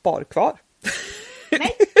inga par kvar.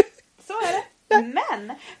 Nej, så är det.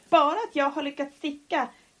 Men bara att jag har lyckats sticka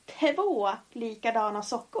 2 likadana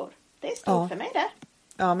sockor. Det är stort för mig det.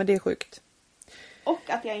 Ja, men det är sjukt. Och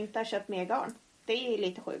att jag inte har köpt mer garn. Det är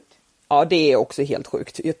lite sjukt. Ja, det är också helt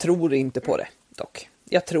sjukt. Jag tror inte på det dock.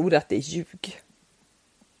 Jag tror att det är ljug.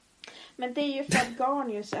 Men det är ju för att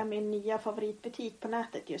Garnius är min nya favoritbutik på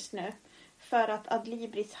nätet just nu. För att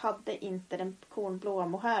Adlibris hade inte den kornblåa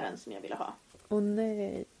mohären som jag ville ha. Åh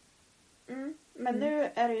nej. Men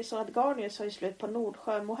nu är det ju så att Garnius har ju slut på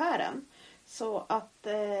Nordsjömohären. Så att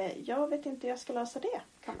jag vet inte hur jag ska lösa det.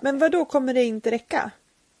 Men vad då kommer det inte räcka?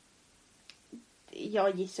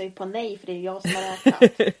 Jag gissar ju på nej för det är jag som har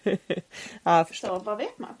räknat. Ja, jag förstår. Så vad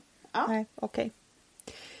vet man? Ja. Nej, okej.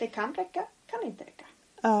 Det kan räcka, kan inte räcka.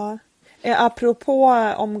 Ja. Apropå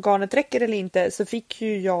om garnet räcker eller inte så fick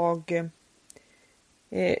ju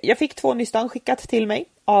jag fick 2 nystan skickat till mig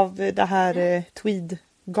av det här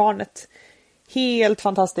tweed-garnet. Helt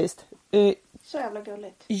fantastiskt. Så jävla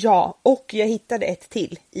gulligt. Ja, och jag hittade ett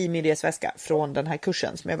till i min resväska från den här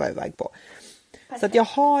kursen som jag var iväg på. Perfekt. Så att jag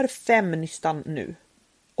har 5 nystan nu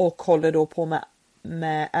och håller då på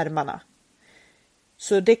med ärmarna.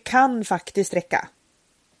 Så det kan faktiskt räcka.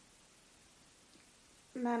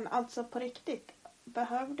 Men alltså på riktigt,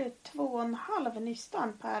 behöver du 2,5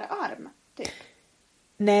 nystan per arm? Typ?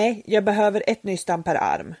 Nej, jag behöver 1 nystan per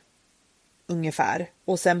arm. Ungefär.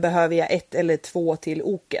 Och sen behöver jag 1 eller 2 till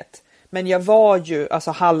oket. Men jag var ju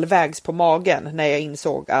alltså halvvägs på magen när jag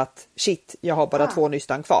insåg att shit, jag har bara 2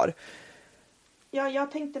 nystan kvar. Ja,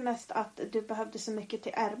 jag tänkte mest att du behövde så mycket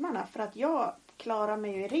till ärmarna. För att jag klarar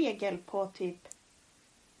mig ju i regel på typ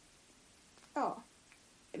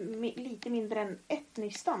lite mindre än 1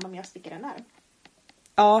 nystan om jag sticker en ärm.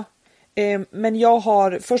 Ja, men jag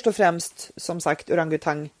har först och främst som sagt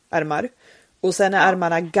orangutang-ärmar. Och sen är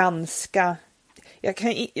ärmarna ganska...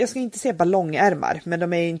 Jag ska inte säga ballongärmar, men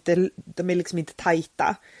de är liksom inte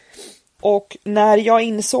tajta. Och när jag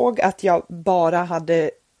insåg att jag bara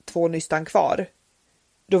hade 2 nystan kvar,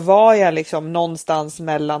 då var jag liksom någonstans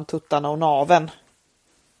mellan tuttarna och naven.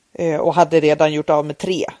 Och hade redan gjort av med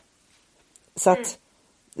 3. Så att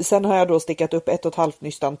sen har jag då stickat upp 1,5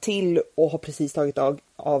 nystan till och har precis tagit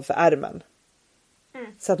av för ärmen.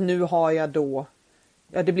 Så att nu har jag då,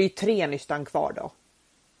 det blir 3 nystan kvar då.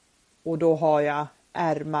 Och då har jag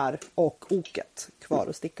ärmar och oket kvar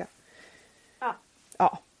att sticka.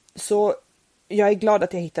 Ja, så jag är glad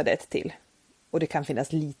att jag hittade ett till. Och det kan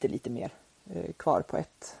finnas lite mer kvar på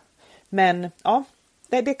ett. Men ja,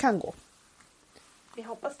 det kan gå. Vi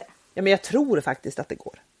hoppas det. Ja, men jag tror faktiskt att det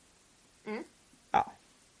går. Ja.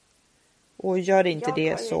 Och gör inte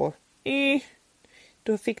det så...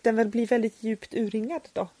 Då fick den väl bli väldigt djupt urringad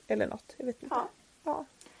då. Eller något, jag vet inte. Ja.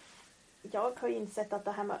 Jag har ju insett att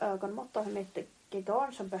det här med ögonmått och hur mycket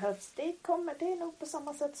garn som behövs, det är nog på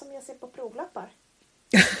samma sätt som jag ser på provlappar.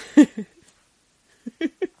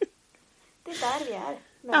 Det är där vi är.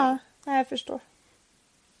 Ja, jag förstår.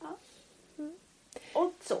 Ja.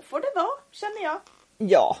 Och så får det vara, känner jag.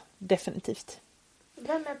 Ja, definitivt.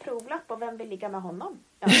 Vem är provlapp och vem vill ligga med honom?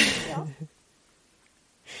 Ja.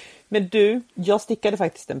 Men du, jag stickade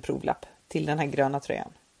faktiskt en provlapp till den här gröna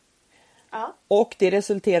tröjan. Ja. Och det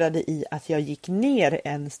resulterade i att jag gick ner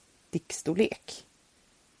en stickstorlek.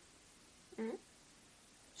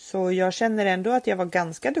 Så jag känner ändå att jag var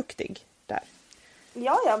ganska duktig där.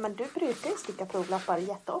 Ja, men du brukar ju sticka provlappar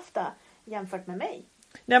jätteofta jämfört med mig.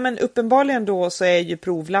 Nej, men uppenbarligen då så är ju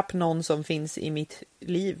provlapp någon som finns i mitt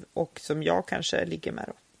liv och som jag kanske ligger med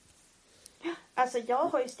då. Alltså jag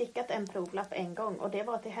har ju stickat en provlapp en gång och det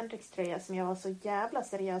var till Henriks tröja som jag var så jävla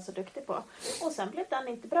seriös och duktig på. Och sen blev den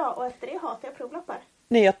inte bra och efter det hatar jag provlappar.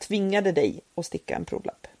 Nej, jag tvingade dig att sticka en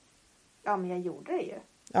provlapp. Ja, men jag gjorde det ju.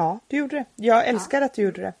 Ja, du gjorde det. Jag älskar att du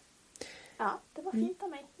gjorde det. Ja, det var fint av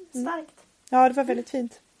mig. Starkt. Ja, det var väldigt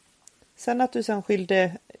fint. Sen att du sen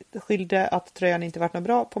skyllde att tröjan inte varit något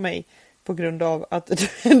bra på mig på grund av att du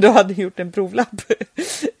ändå hade gjort en provlapp.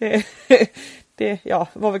 Det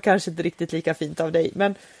var väl kanske inte riktigt lika fint av dig,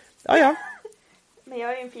 men ja. Men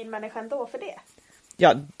jag är ju en fin människa ändå för det.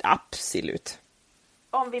 Ja, absolut.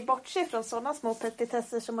 Om vi bortser från sådana små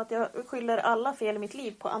petitesser som att jag skyller alla fel i mitt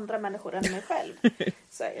liv på andra människor än mig själv.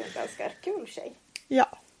 Så är jag en ganska kul tjej.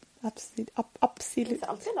 Ja, Det absolut. finns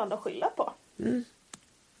alltid någon att skylla på.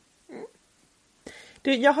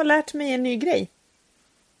 Du, jag har lärt mig en ny grej.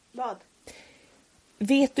 Vad?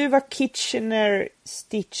 Vet du vad Kitchener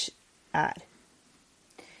Stitch är?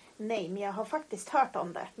 Nej, men jag har faktiskt hört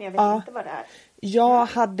om det. Men jag vet inte vad det är. Jag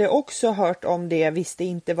hade också hört om det, visste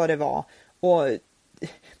inte vad det var. Och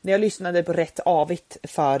när jag lyssnade på Rätt Avigt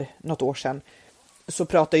för något år sedan så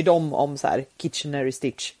pratade ju de om så här Kitchener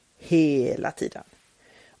Stitch hela tiden.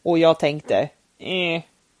 Och jag tänkte,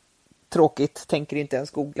 tråkigt, tänker inte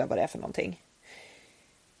ens googla vad det är för någonting.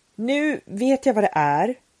 Nu vet jag vad det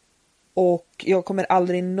är och jag kommer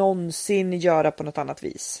aldrig någonsin göra på något annat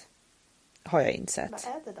vis. Har jag insett.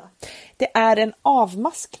 Vad är det då? Det är en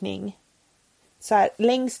avmaskning. Så här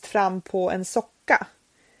längst fram på en socka.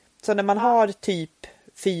 Så när man har typ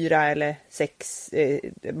 4 eller 6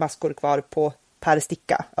 maskor kvar på per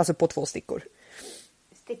sticka. Alltså på 2 stickor.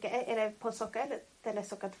 Sticka, är det på socka eller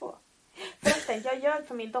socka 2? Förresten, jag ljög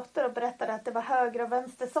för min dotter och berättade att det var höger och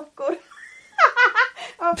vänster sockor.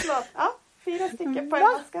 Ja, förlåt. Ja, 4 stycken på en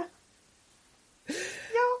maska.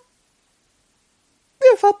 Ja.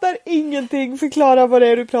 Jag fattar ingenting. Förklara vad det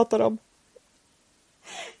är du pratar om.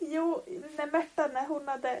 Jo,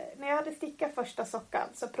 när jag hade stickat första sockan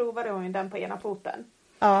så provade hon ju den på ena foten.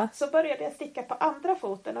 Ja. Så började jag sticka på andra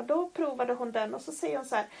foten och då provade hon den och så säger hon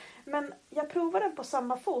så här: men jag provade den på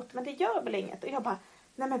samma fot men det gör väl inget? Och jag bara,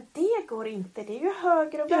 nej men det går inte, det är ju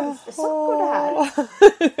höger och vänster sockor det här.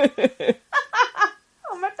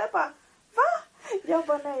 Och Märta bara, va? Jag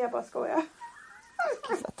bara, nej jag bara skojar.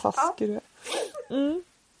 Vad taskig du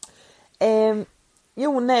är.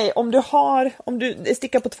 Jo, nej, om du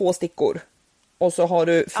stickar på 2 stickor och så har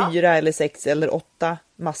du 4 eller 6 eller 8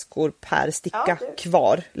 maskor per sticka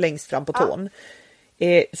kvar längst fram på tån.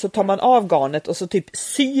 Så tar man av garnet och så typ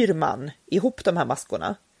syr man ihop de här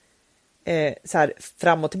maskorna så här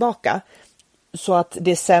fram och tillbaka så att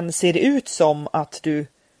det sen ser ut som att du,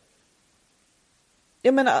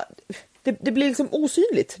 jag menar, det blir liksom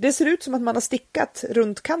osynligt. Det ser ut som att man har stickat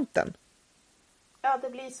runt kanten. Ja, det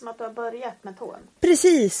blir som att du har börjat med tån.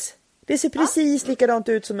 Precis. Det ser precis likadant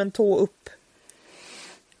ut som en tå upp.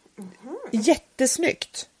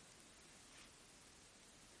 Jättesnyggt.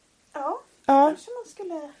 Ja, Ja. kanske man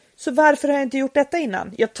skulle... Så varför har jag inte gjort detta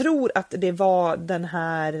innan? Jag tror att det var den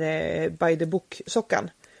här By the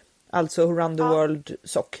Book-sockan. Alltså Around the World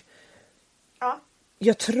sock. Ja.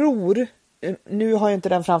 Jag tror, nu har jag inte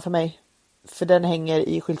den framför mig. För den hänger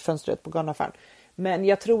i skyltfönstret på garnaffären. Men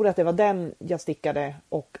jag tror att det var den jag stickade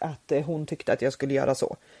och att hon tyckte att jag skulle göra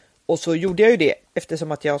så. Och så gjorde jag ju det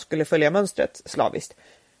eftersom att jag skulle följa mönstret slaviskt.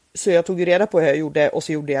 Så jag tog ju reda på hur jag gjorde och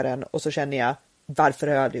så gjorde jag den och så känner jag, varför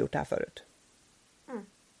har jag aldrig gjort det här förut?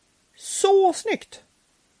 Så snyggt!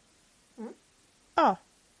 Ja.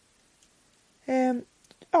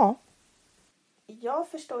 Ja. Jag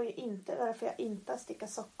förstår ju inte varför jag inte har stickat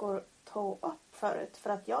sockor toe up förut. För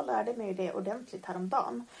att jag lärde mig det ordentligt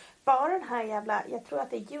häromdagen. Bara den här jävla, jag tror att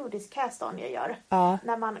det är Judys cast on jag gör. Ja.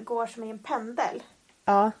 När man går som i en pendel.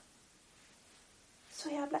 Ja. Så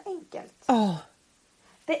jävla enkelt. Oh.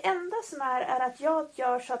 Det enda som är att jag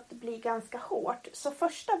gör så att det blir ganska hårt. Så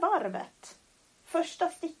första varvet, första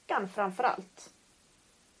stickan framförallt,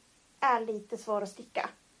 är lite svår att sticka.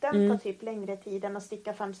 Den tar typ längre tid än att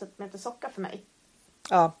sticka 5 cm socka för mig.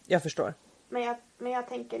 Ja, jag förstår. Men jag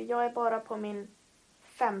tänker, jag är bara på min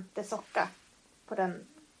 5:e socka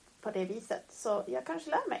på det viset. Så jag kanske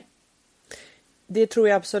lär mig. Det tror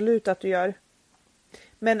jag absolut att du gör.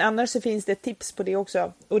 Men annars så finns det ett tips på det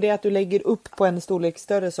också. Och det är att du lägger upp på en storlek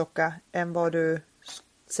större socka än vad du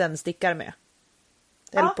sen stickar med.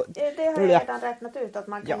 Ja, det har jag redan räknat ut att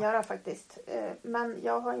man kan göra faktiskt. Men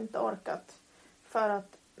jag har inte orkat. För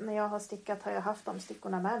att när jag har stickat har jag haft de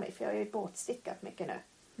stickorna med mig. För jag har ju båtstickat mycket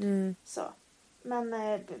nu. Så. Men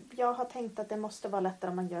jag har tänkt att det måste vara lättare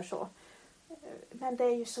om man gör så. Men det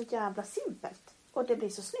är ju så jävla simpelt. Och det blir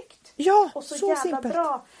så snyggt. Ja, och så jävla simpelt.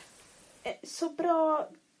 Så bra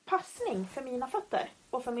passning för mina fötter.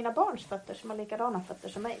 Och för mina barns fötter som har likadana fötter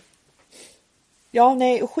som mig. Ja,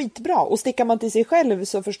 nej, skitbra. Och stickar man till sig själv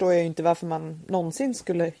så förstår jag ju inte varför man någonsin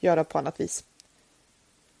skulle göra på annat vis.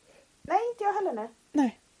 Nej, inte jag heller nu.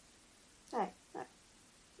 Nej.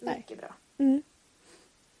 Mycket bra.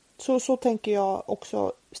 Så tänker jag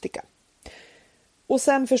också sticka. Och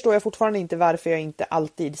sen förstår jag fortfarande inte varför jag inte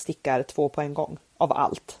alltid stickar 2 på en gång. Av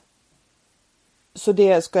allt. Så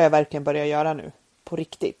det ska jag verkligen börja göra nu. på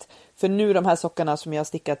riktigt. För nu de här sockarna som jag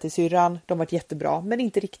stickat till syrran, de var jättebra men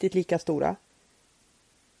inte riktigt lika stora.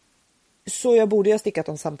 Så jag borde ha stickat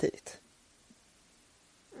dem samtidigt.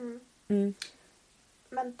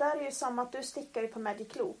 Men där är ju samma att du stickar ju på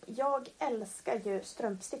Magic Loop. Jag älskar ju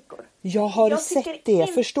strumpstickor. Jag har sett det,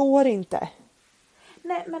 förstår inte.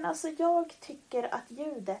 Nej, men alltså jag tycker att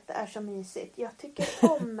ljudet är så mysigt. Jag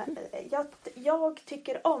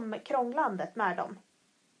tycker om krånglandet med dem.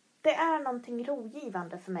 Det är någonting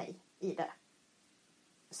rogivande för mig i det.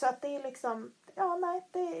 Så att det är liksom,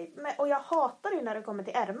 och jag hatar ju när det kommer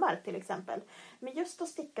till ärmar till exempel. Men just att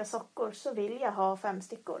sticka sockor så vill jag ha 5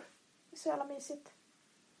 stickor. Det är så jävla mysigt.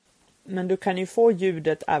 Men du kan ju få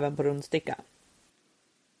ljudet även på rundsticka.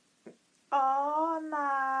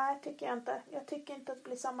 Nej, tycker jag inte. Jag tycker inte att det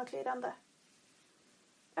blir samma klirrande.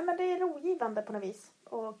 Ja, men det är rogivande på något vis.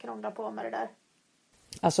 Och krångla på med det där.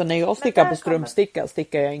 Alltså när jag stickar på strumpsticka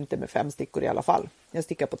stickar jag inte med 5 stickor i alla fall. Jag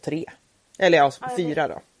stickar på 3. Eller 4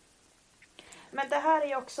 då. Men det här är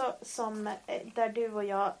ju också som där du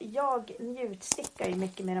och jag njutstickar ju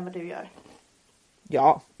mycket mer än vad du gör.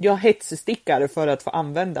 Ja, jag hetsstickar för att få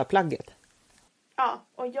använda plagget. Ja,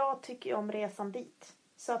 och jag tycker ju om resan dit.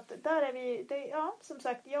 Så att där är vi, som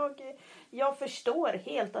sagt, jag förstår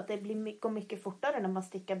helt att det går mycket fortare när man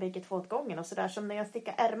stickar bägge två åt gången och sådär. Som när jag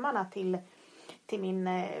stickar ärmarna till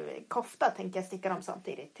min kofta tänker jag sticka dem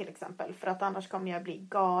samtidigt till exempel. För att annars kommer jag bli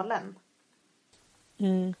galen.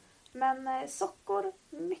 Men sockor,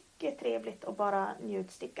 mycket trevligt att bara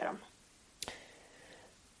njutsticka dem.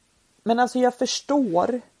 Men alltså jag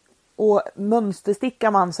förstår, och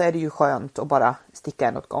mönsterstickar man så är det ju skönt att bara sticka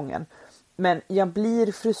en åt gången. Men jag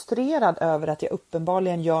blir frustrerad över att jag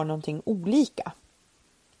uppenbarligen gör någonting olika.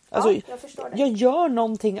 Alltså, jag förstår det. Jag gör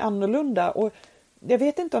någonting annorlunda och jag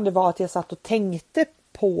vet inte om det var att jag satt och tänkte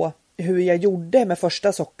på hur jag gjorde med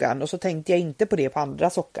första sockan och så tänkte jag inte på det på andra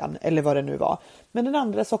sockan eller vad det nu var. Men den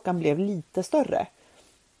andra sockan blev lite större.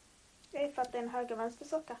 Det är för att det är en höger vänster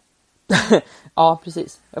socka. Ja,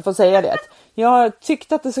 precis. Jag får säga det. Jag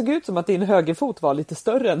tyckte att det såg ut som att din högerfot var lite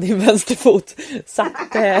större än din vänsterfot. Så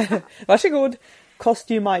att, varsågod.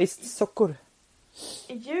 Customized sockor.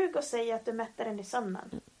 Ljug och säg att du mätte den i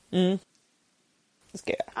sömnen. Det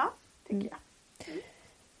ska jag göra. Ja, tycker jag.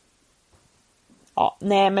 Ja,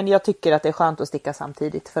 nej men jag tycker att det är skönt att sticka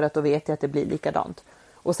samtidigt för att då vet jag att det blir likadant.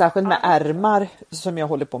 Och särskilt med ärmar som jag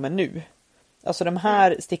håller på med nu. Alltså de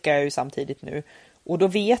här stickar jag ju samtidigt nu. Och då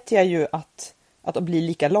vet jag ju att de blir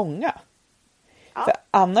lika långa. Ja. För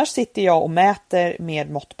annars sitter jag och mäter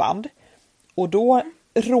med måttband. Och då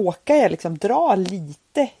råkar jag liksom dra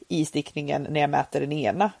lite i stickningen när jag mäter den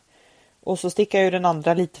ena. Och så stickar jag ju den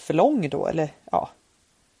andra lite för lång då, eller ja.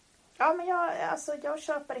 Ja, men jag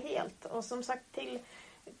köper helt. Och som sagt,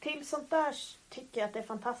 till sånt där tycker jag att det är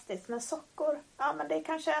fantastiskt. Men sockor, ja men det är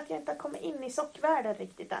kanske att jag inte har kommit in i sockvärlden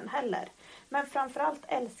riktigt än heller. Men framförallt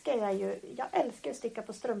älskar jag älskar att sticka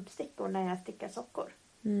på strumpstickor när jag stickar sockor.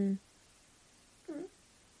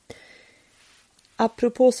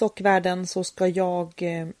 Apropå sockvärlden så ska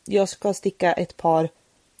jag ska sticka ett par,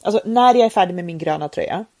 alltså när jag är färdig med min gröna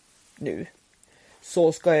tröja nu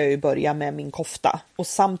så ska jag ju börja med min kofta och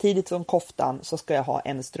samtidigt som koftan så ska jag ha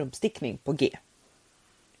en strumpstickning på G.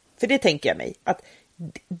 För det tänker jag mig att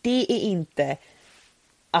det är inte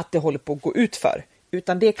att det håller på att gå ut för,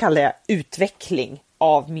 utan det kallar jag utveckling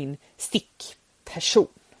av min stickperson.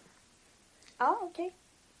 Ja, okej.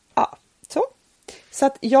 Ja, så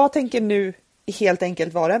att jag tänker nu helt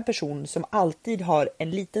enkelt vara en person som alltid har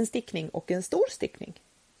en liten stickning och en stor stickning.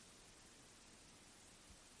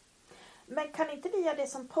 Men kan inte vi göra det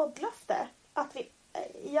som poddlöfte? Att vi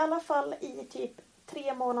i alla fall i typ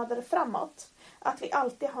 3 månader framåt att vi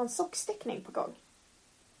alltid har en sockstickning på gång.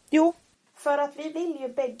 Jo. För att vi vill ju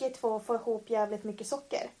bägge två få ihop jävligt mycket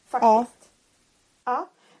socker. Faktiskt. Ja.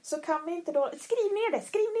 Så kan vi inte då... Skriv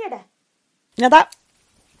ner det! Vänta.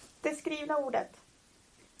 Det skrivna ordet.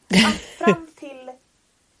 Att fram till...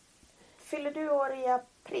 Fyller du år i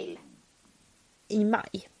april? I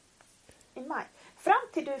maj. Fram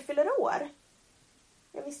till du fyller år.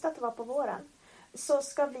 Jag visste att det var på våren. Så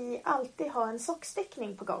ska vi alltid ha en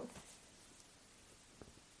sockstickning på gång.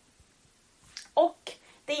 Och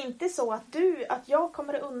det är inte så att jag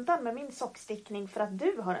kommer undan med min sockstickning för att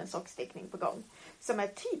du har en sockstickning på gång. Som är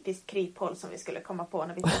ett typiskt kryphål som vi skulle komma på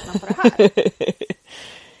när vi tittar på det här.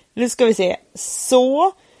 Nu ska vi se.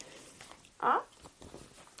 Så. Ja.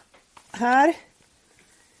 Här.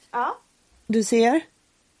 Ja. Du ser.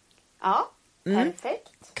 Ja,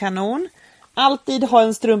 perfekt. Kanon. Alltid ha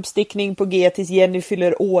en strumpstickning på G tills Jenny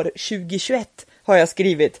fyller år 2021 har jag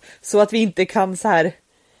skrivit. Så att vi inte kan så här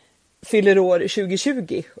fyller år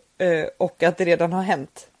 2020 och att det redan har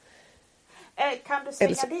hänt. Kan du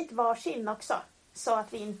slänga dit varsin också? Så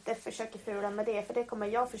att vi inte försöker fula med det. För det kommer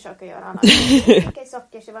jag försöka göra annars. Sticka i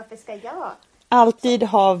socker, så varför ska jag? Alltid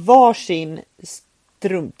ha varsin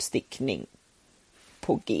strumpstickning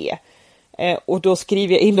på G. Och då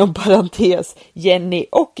skriver jag inom parentes Jenny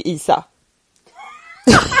och Isa.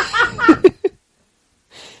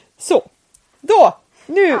 Så, då!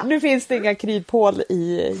 Nu finns det inga kryphål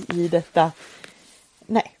i detta.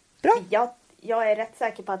 Nej, bra. Jag är rätt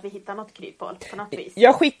säker på att vi hittar något kryphål på något vis.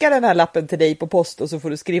 Jag skickar den här lappen till dig på post och så får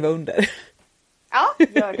du skriva under. Ja,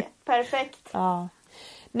 gör det. Perfekt. Ja.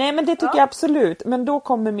 Nej, men det tycker jag absolut. Men då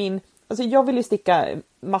kommer alltså jag vill ju sticka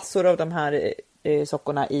massor av de här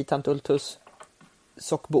sockorna i Tant Ultus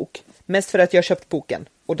sockbok. Mest för att jag köpt boken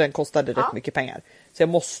och den kostade rätt mycket pengar. Så jag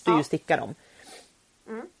måste ju sticka dem.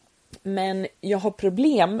 Mm. Men jag har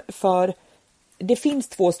problem för det finns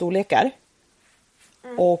 2 storlekar.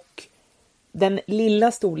 Och den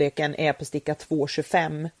lilla storleken är på sticka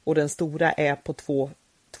 2,25 och den stora är på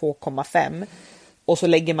 2,5. Och så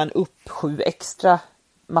lägger man upp 7 extra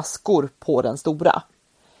maskor på den stora.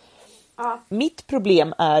 Ja. Mitt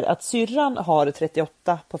problem är att syrran har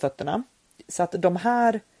 38 på fötterna. Så att de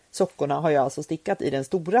här sockorna har jag alltså stickat i den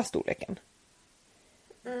stora storleken.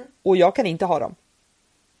 Och jag kan inte ha dem.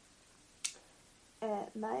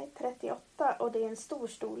 Nej, 38 och det är en stor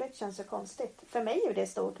storlek känns så konstigt. För mig är det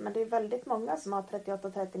stort, men det är väldigt många som har 38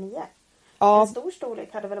 och 39. Ja. En stor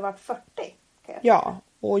storlek hade väl varit 40? Ja,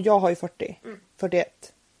 och jag har ju 40,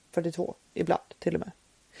 41, 42 ibland till och med.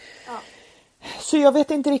 Ja. Så jag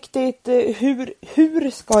vet inte riktigt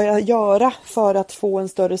hur ska jag göra för att få en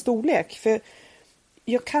större storlek. För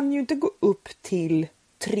jag kan ju inte gå upp till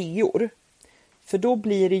 3. För då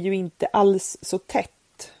blir det ju inte alls så tätt.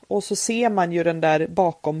 Och så ser man ju den där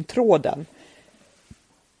bakom tråden.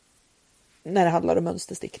 När det handlar om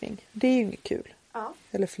mönsterstickning. Det är ju inget kul. Ja.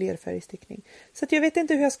 Eller flerfärgstickning. Så att jag vet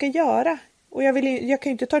inte hur jag ska göra. Och jag kan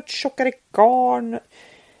ju inte ta ett tjockare garn.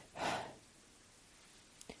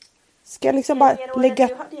 Ska jag liksom bara lägga...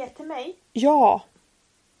 Du hade gett till mig. Ja.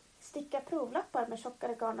 Sticka provlappar med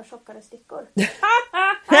tjockare garn och tjockare stickor.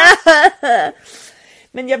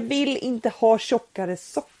 Men jag vill inte ha tjockare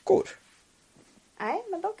sockor. Nej,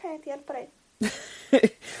 men då kan jag inte hjälpa dig.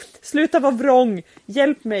 Sluta vara vrång.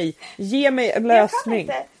 Hjälp mig. Ge mig en lösning.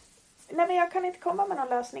 Jag kan inte komma med någon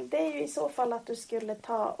lösning. Det är ju i så fall att du skulle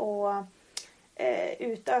ta och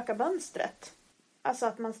utöka mönstret. Alltså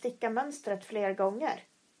att man stickar mönstret fler gånger.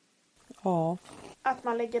 Ja. Att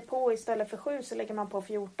man lägger på istället för 7 så lägger man på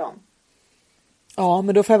 14. Ja,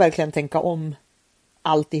 men då får jag verkligen tänka om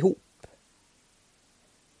alltihop.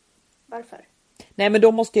 Varför? Nej, men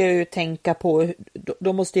då måste jag ju tänka på...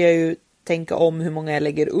 Då måste jag ju tänka om hur många jag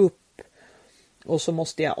lägger upp. Och så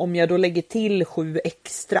måste jag... Om jag då lägger till 7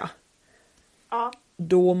 extra. Ja.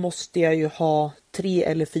 Då måste jag ju ha 3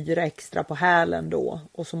 eller 4 extra på hälen då.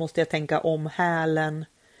 Och så måste jag tänka om hälen.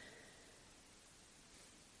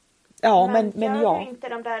 Ja, men gör ja. du inte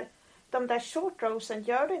de där short rowsen,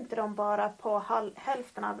 gör du inte dem bara på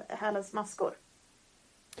hälften av hälens maskor?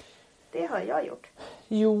 Det har jag gjort.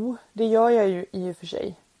 Jo, det gör jag ju i och för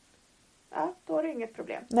sig. Ja, då är det inget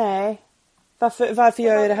problem. Nej. Varför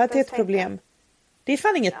gör jag det här till ett problem? Det är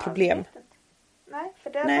fan inget problem. Nej, för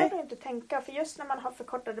det behöver du inte tänka. För just när man har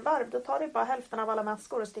förkortade varv, då tar du bara hälften av alla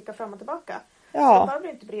maskor och stickar fram och tillbaka. Ja. Så då behöver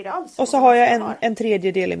du inte bry dig alls. Och så har jag en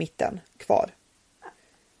tredjedel i mitten kvar.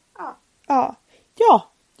 Ja.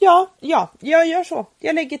 Jag gör så.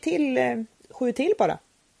 Jag lägger till 7 till bara.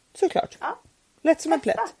 Såklart. Ja. Lätt som en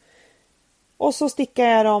plätt. Och så stickar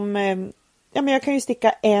jag dem... men jag kan ju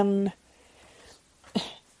sticka en...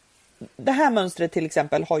 Det här mönstret till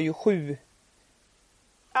exempel har ju 7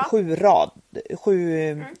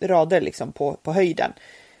 rader liksom på höjden.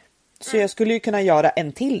 Så jag skulle ju kunna göra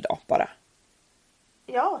en till då bara.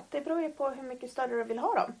 Ja, det beror ju på hur mycket större du vill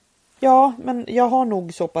ha dem. Ja, men jag har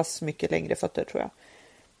nog så pass mycket längre fötter tror jag.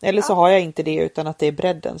 Eller så har jag inte det, utan att det är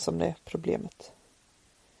bredden som det är problemet.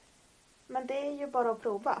 Men det är ju bara att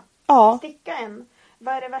prova. Ja. Sticka en.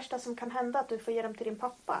 Vad är det värsta som kan hända? Att du får ge dem till din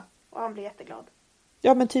pappa. Och han blir jätteglad.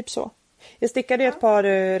 Ja, men typ så. Jag stickade ett par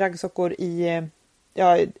raggsockor i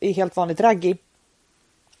helt vanligt raggi.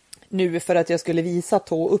 Nu för att jag skulle visa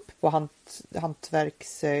tå upp på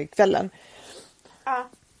hantverkskvällen. Ja.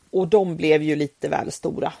 Och de blev ju lite väl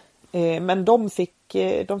stora. Men de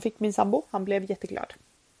fick min sambo. Han blev jätteglad.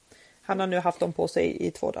 Han har nu haft dem på sig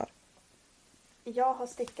i 2 dagar. Jag har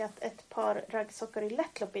stickat ett par raggsockor i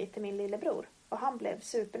lättloppy till min lillebror. Och han blev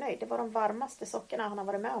supernöjd. Det var de varmaste sockorna han har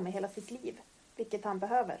varit med om i hela sitt liv. Vilket han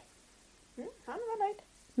behöver. Han var nöjd.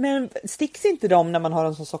 Men sticks inte de när man har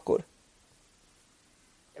dem som sockor?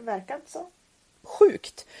 verkar inte så.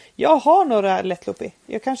 Sjukt. Jag har några lättloppig.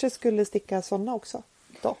 Jag kanske skulle sticka sådana också.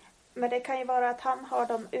 Då. Men det kan ju vara att han har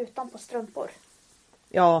dem utanpå strumpor.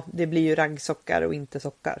 Ja, det blir ju raggsockar och inte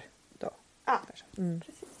sockar. Då. Ja, Mm.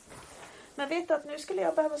 precis. Men vet du att nu skulle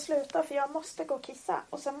jag behöva sluta för jag måste gå och kissa.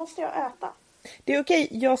 Och sen måste jag äta. Det är okej,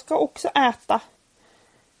 jag ska också äta.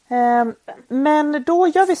 Men då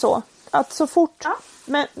gör vi så. Att så fort... Ja.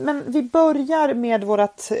 Men vi börjar med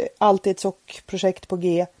vårt Alltid sockprojekt på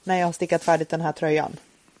G när jag har stickat färdigt den här tröjan.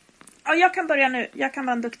 Ja, jag kan börja nu. Jag kan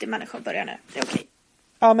vara en duktig människa och börja nu. Det är okej.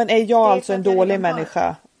 Ja, men är jag är alltså för en att jag dålig redan har-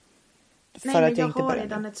 människa? För Nej, att men jag inte börjar.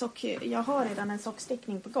 jag har redan en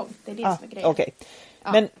sockstickning på gång. Det är det Ah, som är grejen. okej.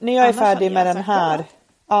 Ja. Men när jag är Annars färdig hade med jag den sagt här... ja.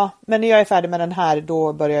 Ja, men när jag är färdig med den här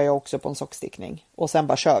då börjar jag också på en sockstickning. Och sen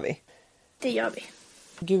bara kör vi. Det gör vi.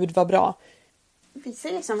 Gud vad bra. Vi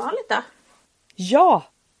säger som vanligt då. Ja,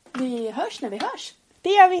 Vi hörs när vi hörs. det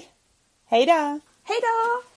gör vi. Hej då! Hej då!